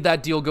 Hopefully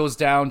that deal goes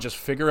down. Just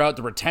figure out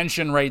the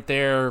retention right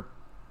there.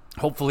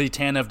 Hopefully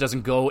Tanev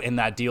doesn't go in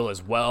that deal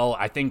as well.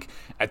 I think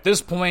at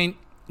this point,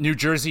 New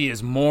Jersey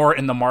is more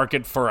in the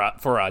market for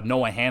a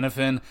Noah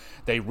Hanifin.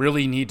 They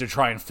really need to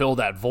try and fill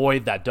that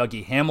void that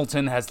Dougie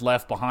Hamilton has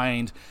left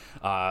behind.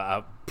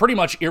 A pretty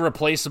much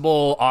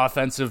irreplaceable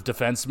offensive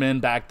defenseman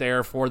back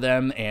there for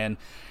them. And,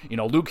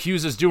 Luke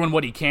Hughes is doing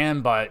what he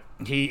can, but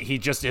he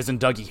just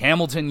isn't Dougie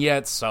Hamilton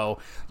yet. So,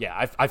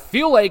 yeah, I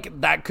feel like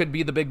that could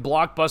be the big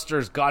blockbuster.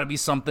 There's got to be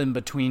something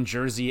between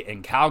Jersey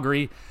and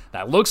Calgary.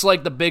 That looks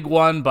like the big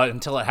one, but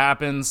until it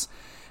happens,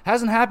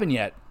 hasn't happened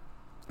yet.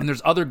 And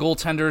there's other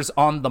goaltenders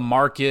on the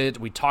market.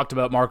 We talked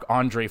about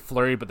Marc-Andre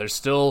Fleury, but there's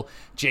still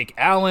Jake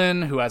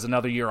Allen, who has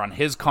another year on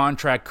his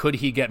contract. Could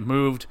he get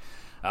moved?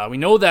 We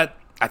know that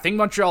I think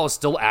Montreal is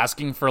still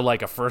asking for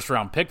like a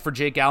first-round pick for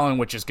Jake Allen,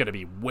 which is going to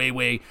be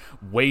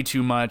way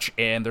too much.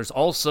 And there's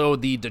also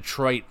the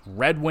Detroit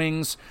Red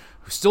Wings,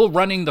 still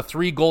running the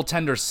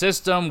 3-goaltender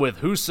system with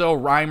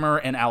Husso, Reimer,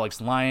 and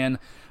Alex Lyon.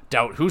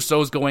 Doubt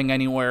Husso's going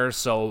anywhere,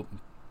 so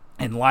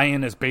And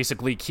Lyon is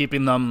basically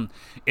keeping them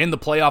in the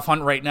playoff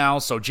hunt right now.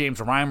 So James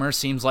Reimer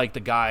seems like the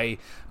guy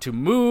to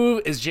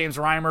move. Is James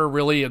Reimer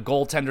really a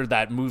goaltender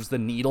that moves the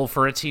needle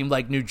for a team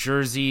like New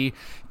Jersey?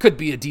 Could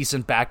be a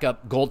decent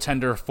backup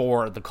goaltender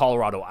for the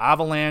Colorado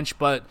Avalanche.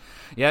 But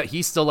yeah,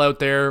 he's still out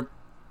there.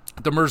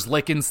 The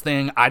Merzlikins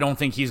thing, I don't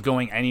think he's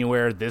going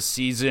anywhere this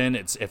season.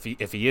 It's if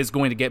he is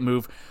going to get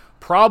moved,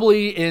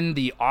 probably in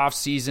the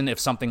offseason if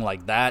something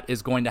like that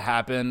is going to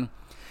happen.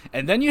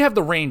 And then you have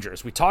the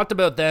Rangers. We talked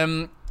about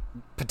them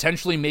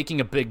potentially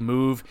making a big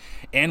move,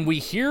 and we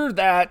hear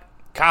that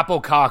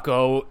Kaapo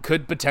Kakko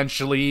could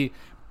potentially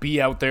be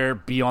out there,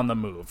 be on the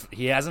move.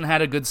 He hasn't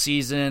had a good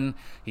season.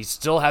 He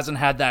still hasn't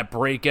had that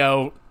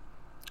breakout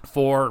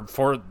for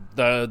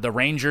the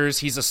Rangers.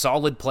 He's a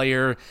solid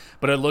player,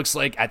 but it looks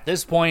like at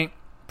this point,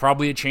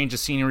 probably a change of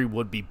scenery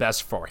would be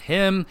best for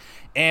him.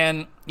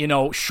 And,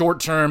 short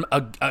term,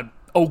 a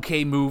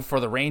okay move for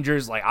the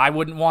Rangers. Like, I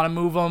wouldn't want to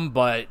move him,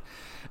 but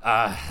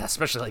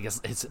especially like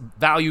his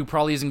value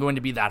probably isn't going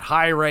to be that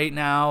high right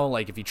now.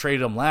 Like if you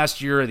traded him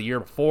last year or the year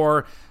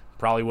before,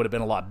 probably would have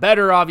been a lot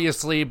better,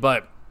 obviously.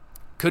 But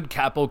could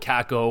Kaapo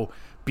Kakko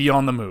be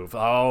on the move?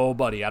 Oh,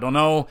 buddy, I don't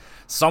know.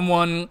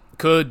 Someone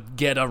could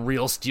get a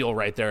real steal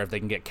right there if they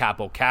can get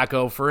Kaapo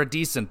Kakko for a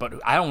decent. But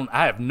I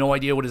have no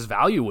idea what his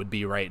value would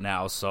be right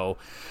now. So,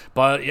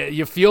 but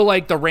you feel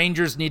like the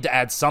Rangers need to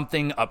add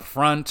something up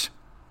front.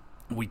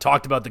 We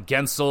talked about the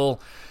Gensel.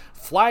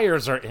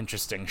 Flyers are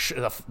interesting.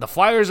 The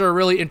Flyers are a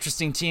really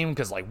interesting team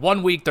because, like,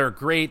 1 week they're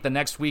great, the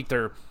next week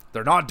they're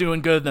not doing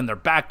good, then they're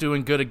back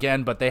doing good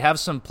again. But they have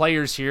some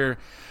players here,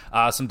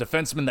 some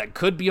defensemen that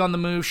could be on the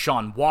move.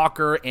 Sean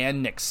Walker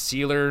and Nick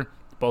Seeler,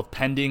 both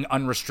pending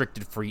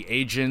unrestricted free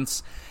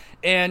agents.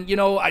 And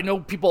I know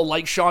people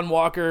like Sean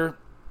Walker.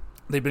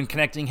 They've been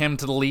connecting him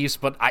to the Leafs,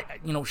 but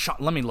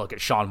let me look at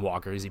Sean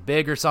Walker. Is he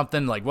big or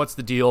something? Like, what's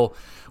the deal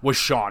with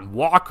Sean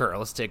Walker?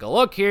 Let's take a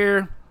look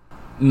here.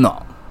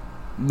 No,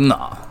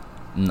 not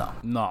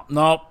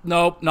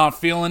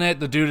feeling it.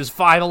 The dude is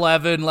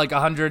 5'11", like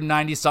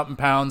 190-something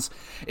pounds.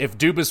 If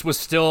Dubas was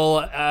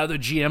still the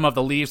GM of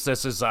the Leafs,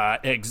 this is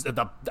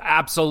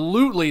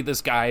absolutely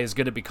this guy is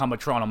going to become a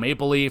Toronto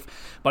Maple Leaf,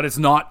 but it's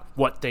not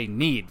what they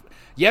need.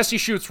 Yes, he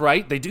shoots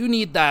right. They do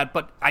need that,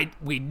 but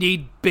we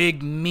need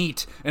big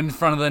meat in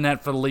front of the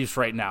net for the Leafs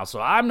right now.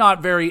 So I'm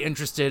not very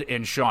interested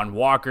in Sean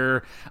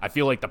Walker. I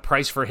feel like the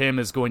price for him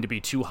is going to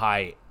be too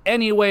high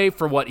anyway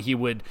for what he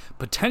would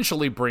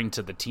potentially bring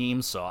to the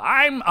team. So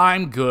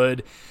I'm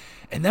good.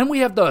 And then we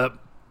have the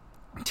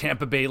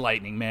Tampa Bay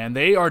Lightning, man.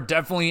 They are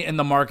definitely in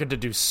the market to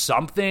do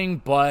something,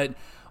 but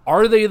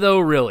are they though,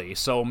 really?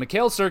 So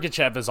Mikhail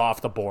Sergachev is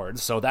off the board,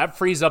 so that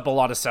frees up a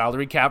lot of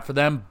salary cap for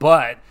them,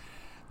 but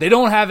they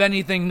don't have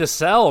anything to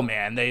sell,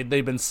 man.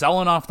 They've been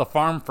selling off the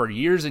farm for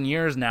years and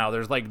years now.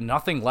 There's like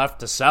nothing left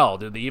to sell.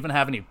 Do they even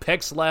have any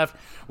picks left?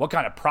 What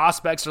kind of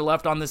prospects are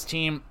left on this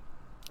team?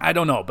 I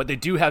don't know, but they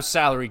do have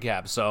salary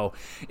cap. So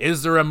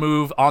is there a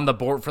move on the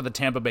board for the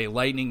Tampa Bay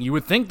Lightning? You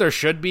would think there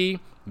should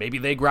be. Maybe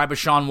they grab a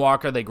Sean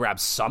Walker. They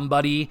grab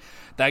somebody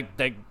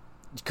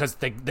because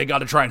they got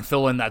to try and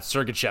fill in that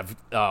Sergachev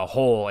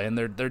hole. And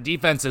their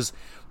defense is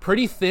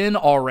pretty thin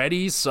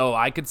already, so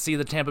I could see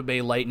the Tampa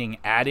Bay Lightning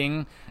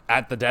adding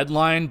at the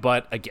deadline.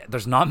 But again,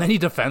 there's not many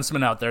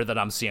defensemen out there that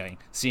I'm seeing.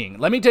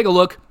 Let me take a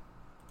look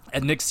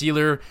at Nick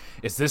Seeler.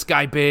 Is this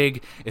guy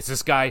big? Is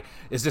this guy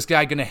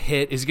going to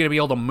hit? Is he going to be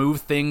able to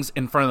move things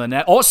in front of the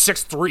net? Oh,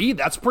 6'3",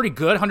 that's pretty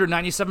good.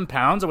 197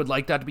 pounds. I would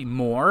like that to be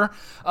more.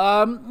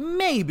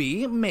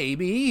 Maybe.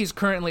 He's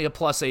currently a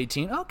plus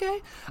 18. Okay.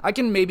 I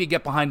can maybe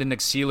get behind a Nick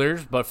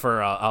Seeler, but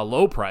for a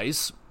low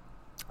price,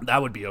 that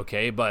would be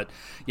okay. But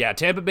yeah,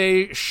 Tampa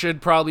Bay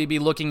should probably be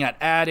looking at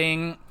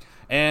adding,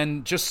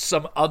 and just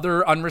some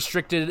other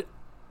unrestricted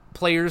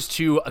players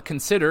to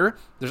consider.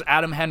 There's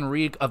Adam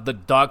Henrique of the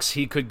Ducks.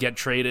 He could get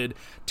traded.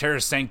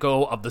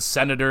 Tarasenko of the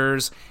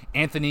Senators.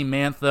 Anthony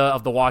Mantha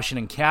of the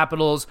Washington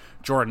Capitals.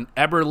 Jordan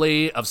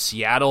Eberle of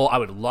Seattle. I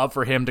would love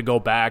for him to go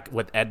back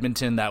with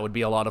Edmonton. That would be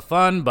a lot of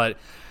fun, but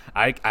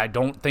I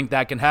don't think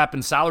that can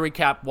happen salary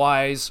cap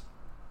wise.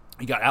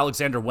 You got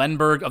Alexander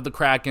Wenberg of the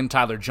Kraken.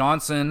 Tyler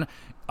Johnson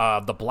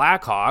of the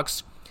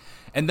Blackhawks.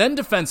 And then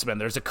defensemen.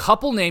 There's a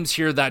couple names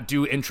here that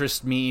do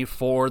interest me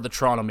for the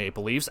Toronto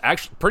Maple Leafs.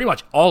 Actually, pretty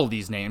much all of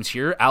these names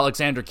here.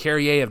 Alexander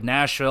Carrier of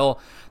Nashville.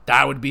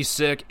 That would be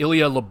sick.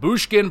 Ilya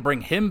Lyubushkin, bring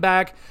him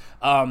back.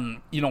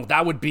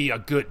 That would be a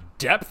good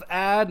depth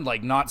add.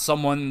 Like, not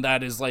someone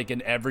that is like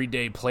an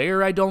everyday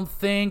player, I don't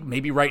think.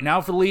 Maybe right now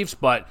for the Leafs,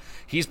 but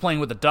he's playing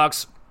with the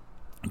Ducks.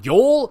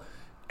 Joel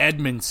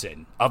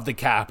Edmondson of the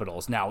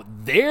Capitals. Now,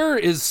 there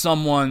is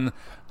someone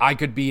I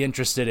could be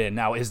interested in.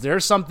 Now, is there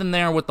something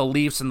there with the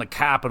Leafs and the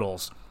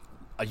Capitals?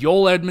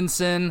 Joel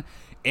Edmondson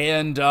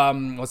and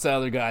what's the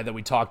other guy that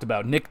we talked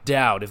about? Nick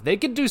Dowd. If they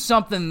could do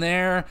something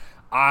there,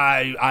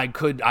 I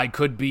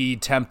could be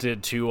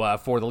tempted to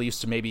for the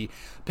Leafs to maybe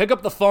pick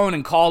up the phone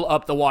and call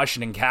up the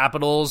Washington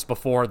Capitals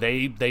before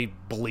they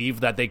believe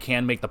that they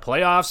can make the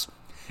playoffs.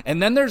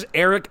 And then there's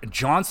Eric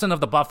Johnson of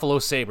the Buffalo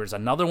Sabres,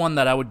 another one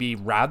that I would be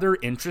rather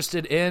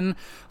interested in.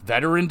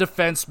 Veteran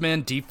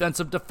defenseman,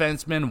 defensive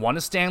defenseman, won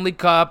a Stanley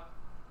Cup.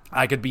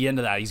 I could be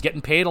into that. He's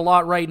getting paid a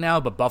lot right now,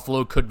 but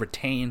Buffalo could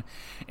retain.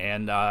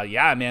 And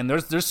yeah, man,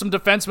 there's some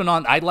defensemen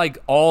on. I like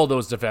all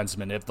those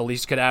defensemen. If the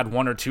Leafs could add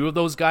one or two of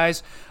those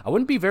guys, I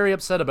wouldn't be very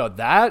upset about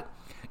that.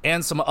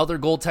 And some other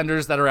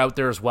goaltenders that are out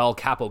there as well.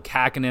 Capo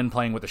Kakinen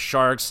playing with the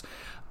Sharks.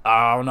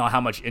 I don't know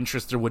how much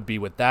interest there would be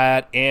with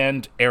that.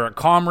 And Eric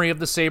Comrie of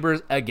the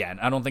Sabres. Again,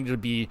 I don't think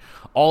there'd be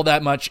all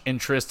that much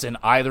interest in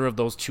either of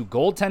those two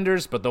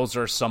goaltenders, but those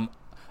are some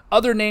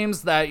other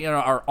names that, you know,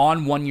 are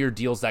on one-year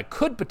deals that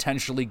could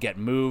potentially get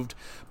moved,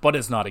 but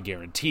it's not a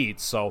guaranteed.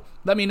 So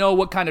let me know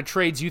what kind of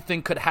trades you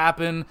think could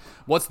happen.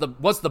 What's the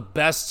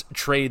best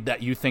trade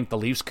that you think the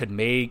Leafs could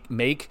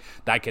make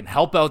that can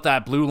help out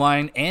that blue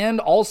line and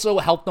also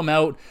help them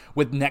out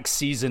with next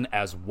season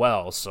as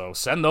well. So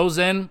send those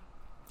in,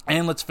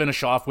 and let's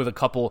finish off with a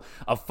couple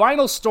of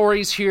final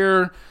stories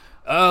here.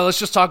 Let's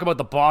just talk about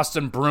the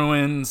Boston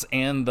Bruins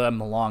and the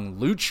Milan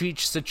Lucic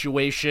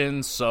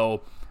situation.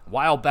 So a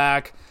while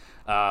back,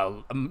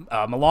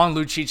 Milan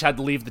Lucic had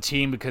to leave the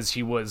team because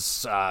he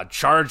was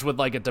charged with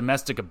like a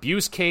domestic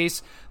abuse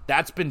case.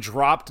 That's been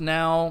dropped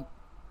now.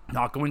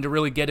 Not going to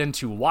really get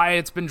into why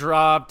it's been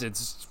dropped.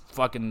 It's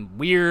fucking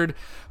weird.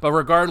 But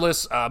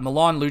regardless,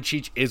 Milan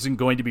Lucic isn't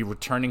going to be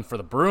returning for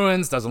the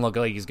Bruins. Doesn't look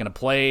like he's going to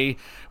play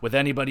with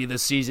anybody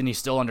this season. He's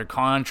still under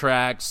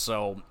contract.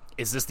 So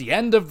is this the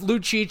end of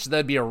Lucic?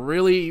 That'd be a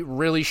really,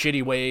 really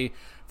shitty way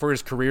for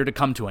his career to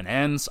come to an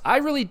end. I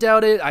really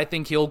doubt it. I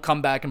think he'll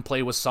come back and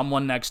play with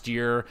someone next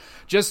year.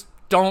 Just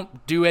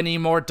don't do any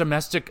more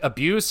domestic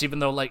abuse, even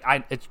though, like,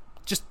 it's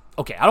just,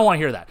 okay, I don't want to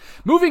hear that.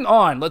 Moving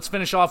on, let's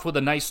finish off with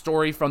a nice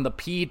story from the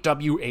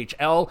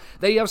PWHL.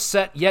 They have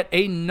set yet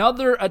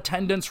another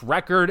attendance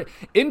record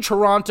in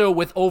Toronto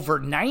with over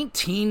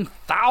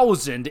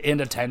 19,000 in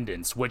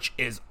attendance, which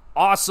is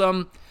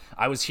awesome.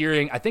 I was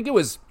hearing, I think it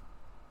was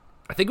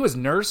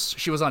Nurse.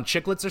 She was on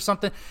Chicklets or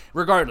something.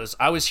 Regardless,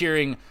 I was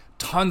hearing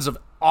tons of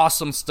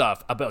awesome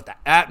stuff about the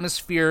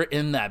atmosphere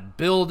in that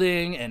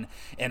building and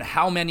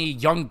how many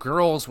young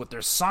girls with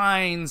their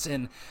signs,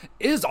 and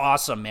it is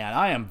awesome, man.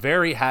 I am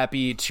very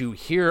happy to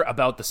hear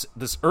about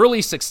this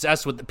early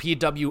success with the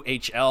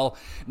PWHL.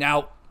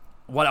 Now,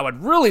 what I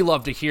would really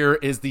love to hear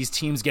is these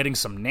teams getting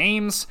some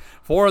names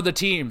for the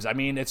teams. I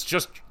mean, it's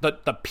just the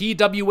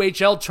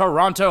PWHL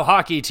Toronto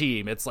hockey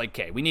team. It's like,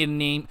 okay, we need a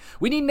name.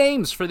 We need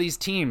names for these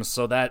teams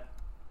so that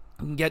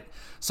we can get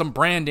some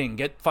branding,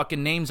 get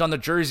fucking names on the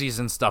jerseys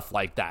and stuff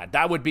like that.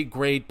 That would be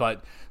great,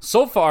 but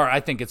so far, I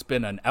think it's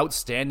been an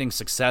outstanding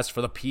success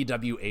for the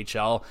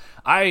PWHL.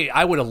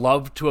 I would have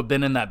loved to have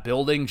been in that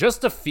building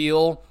just to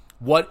feel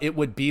what it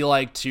would be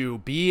like to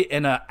be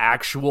in an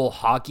actual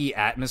hockey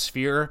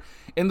atmosphere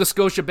in the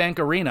Scotiabank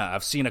Arena.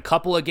 I've seen a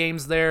couple of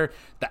games there.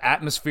 The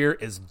atmosphere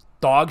is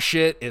dog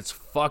shit. It's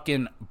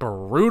fucking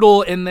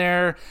brutal in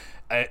there.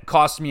 It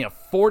cost me a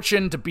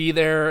fortune to be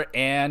there,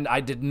 and I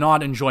did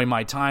not enjoy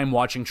my time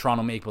watching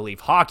Toronto Maple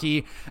Leaf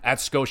hockey at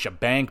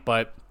Scotiabank,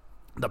 but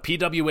the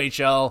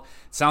PWHL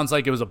sounds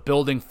like it was a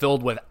building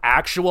filled with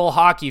actual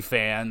hockey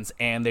fans,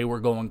 and they were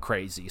going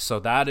crazy. So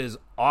that is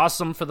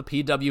awesome for the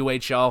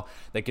PWHL.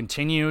 They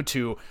continue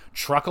to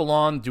truck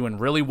along, doing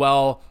really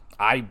well.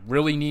 I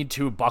really need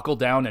to buckle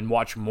down and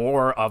watch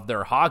more of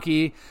their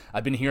hockey.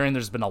 I've been hearing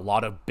there's been a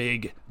lot of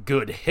big,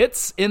 good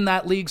hits in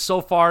that league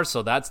so far,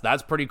 so that's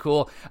pretty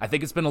cool. I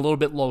think it's been a little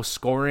bit low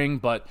scoring,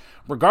 but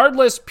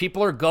regardless,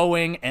 people are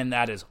going, and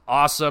that is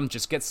awesome.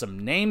 Just get some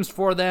names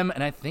for them,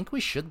 and I think we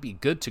should be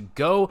good to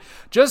go,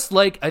 just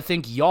like I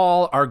think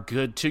y'all are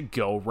good to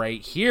go right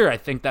here. I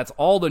think that's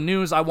all the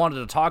news I wanted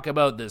to talk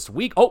about this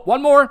week. Oh,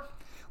 one more.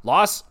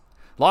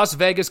 Las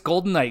Vegas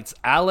Golden Knights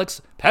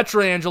Alex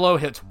Pietrangelo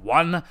hits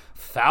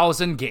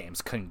 1,000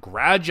 games.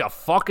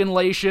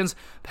 Congratulations,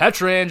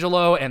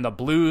 Pietrangelo, and the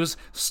Blues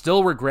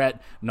still regret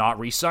not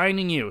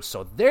re-signing you.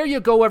 So there you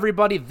go,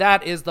 everybody.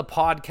 That is the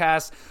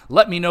podcast.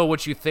 Let me know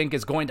what you think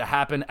is going to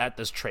happen at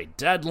this trade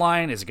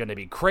deadline. Is it going to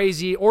be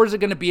crazy, or is it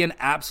going to be an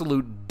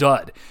absolute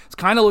dud? It's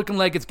kind of looking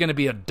like it's going to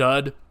be a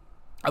dud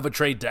of a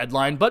trade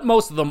deadline, but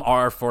most of them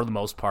are for the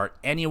most part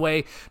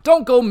anyway.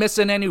 Don't go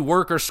missing any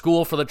work or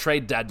school for the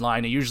trade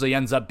deadline. It usually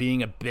ends up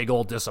being a big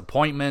old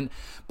disappointment,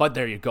 but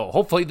there you go.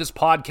 Hopefully this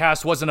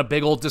podcast wasn't a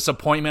big old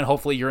disappointment.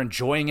 Hopefully you're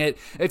enjoying it.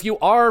 If you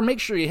are,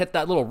 make sure you hit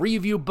that little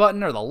review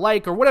button or the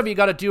like or whatever you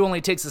got to do. It only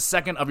takes a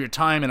second of your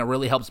time, and it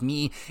really helps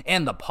me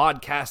and the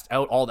podcast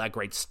out, all that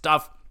great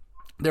stuff.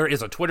 There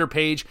is a Twitter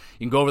page.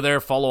 You can go over there,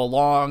 follow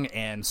along,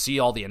 and see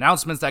all the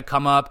announcements that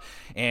come up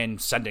and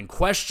send in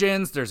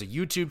questions. There's a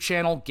YouTube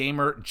channel,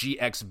 Gamer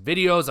GX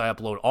Videos. I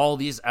upload all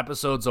these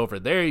episodes over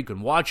there. You can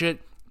watch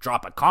it,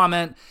 drop a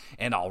comment,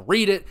 and I'll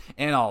read it,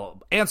 and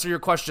I'll answer your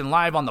question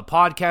live on the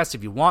podcast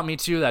if you want me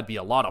to. That'd be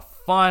a lot of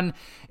fun.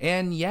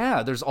 And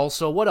yeah, there's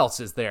also, what else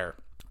is there?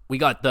 We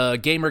got the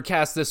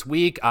GamerCast this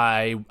week.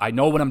 I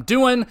know what I'm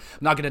doing. I'm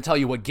not going to tell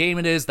you what game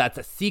it is. That's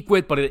a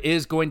secret, but it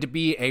is going to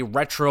be a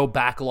retro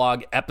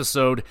backlog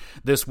episode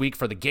this week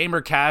for the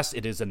GamerCast.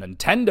 It is a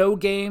Nintendo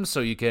game, so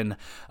you can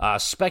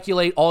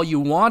speculate all you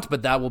want,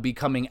 but that will be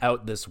coming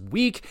out this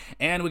week.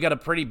 And we got a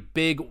pretty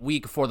big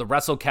week for the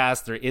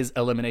WrestleCast. There is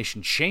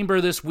Elimination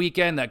Chamber this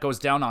weekend. That goes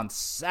down on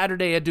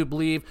Saturday, I do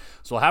believe.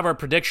 So we'll have our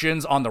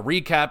predictions on the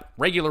recap,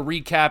 regular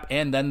recap,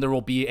 and then there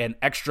will be an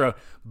extra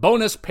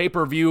bonus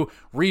pay-per-view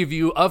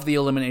review of the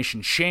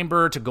Elimination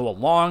Chamber to go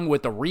along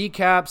with the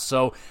recap.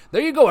 So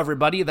there you go,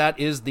 everybody. That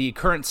is the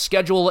current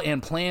schedule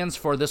and plans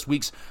for this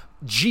week's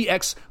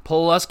GX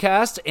Plus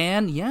Cast.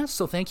 And yes,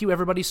 so thank you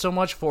everybody so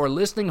much for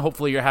listening.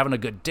 Hopefully you're having a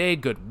good day,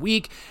 good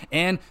week,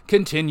 and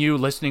continue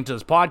listening to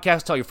this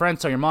podcast. Tell your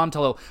friends, tell your mom,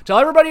 tell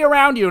everybody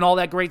around you and all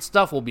that great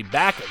stuff. We'll be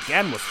back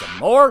again with some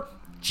more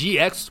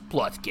GX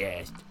Plus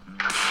Cast.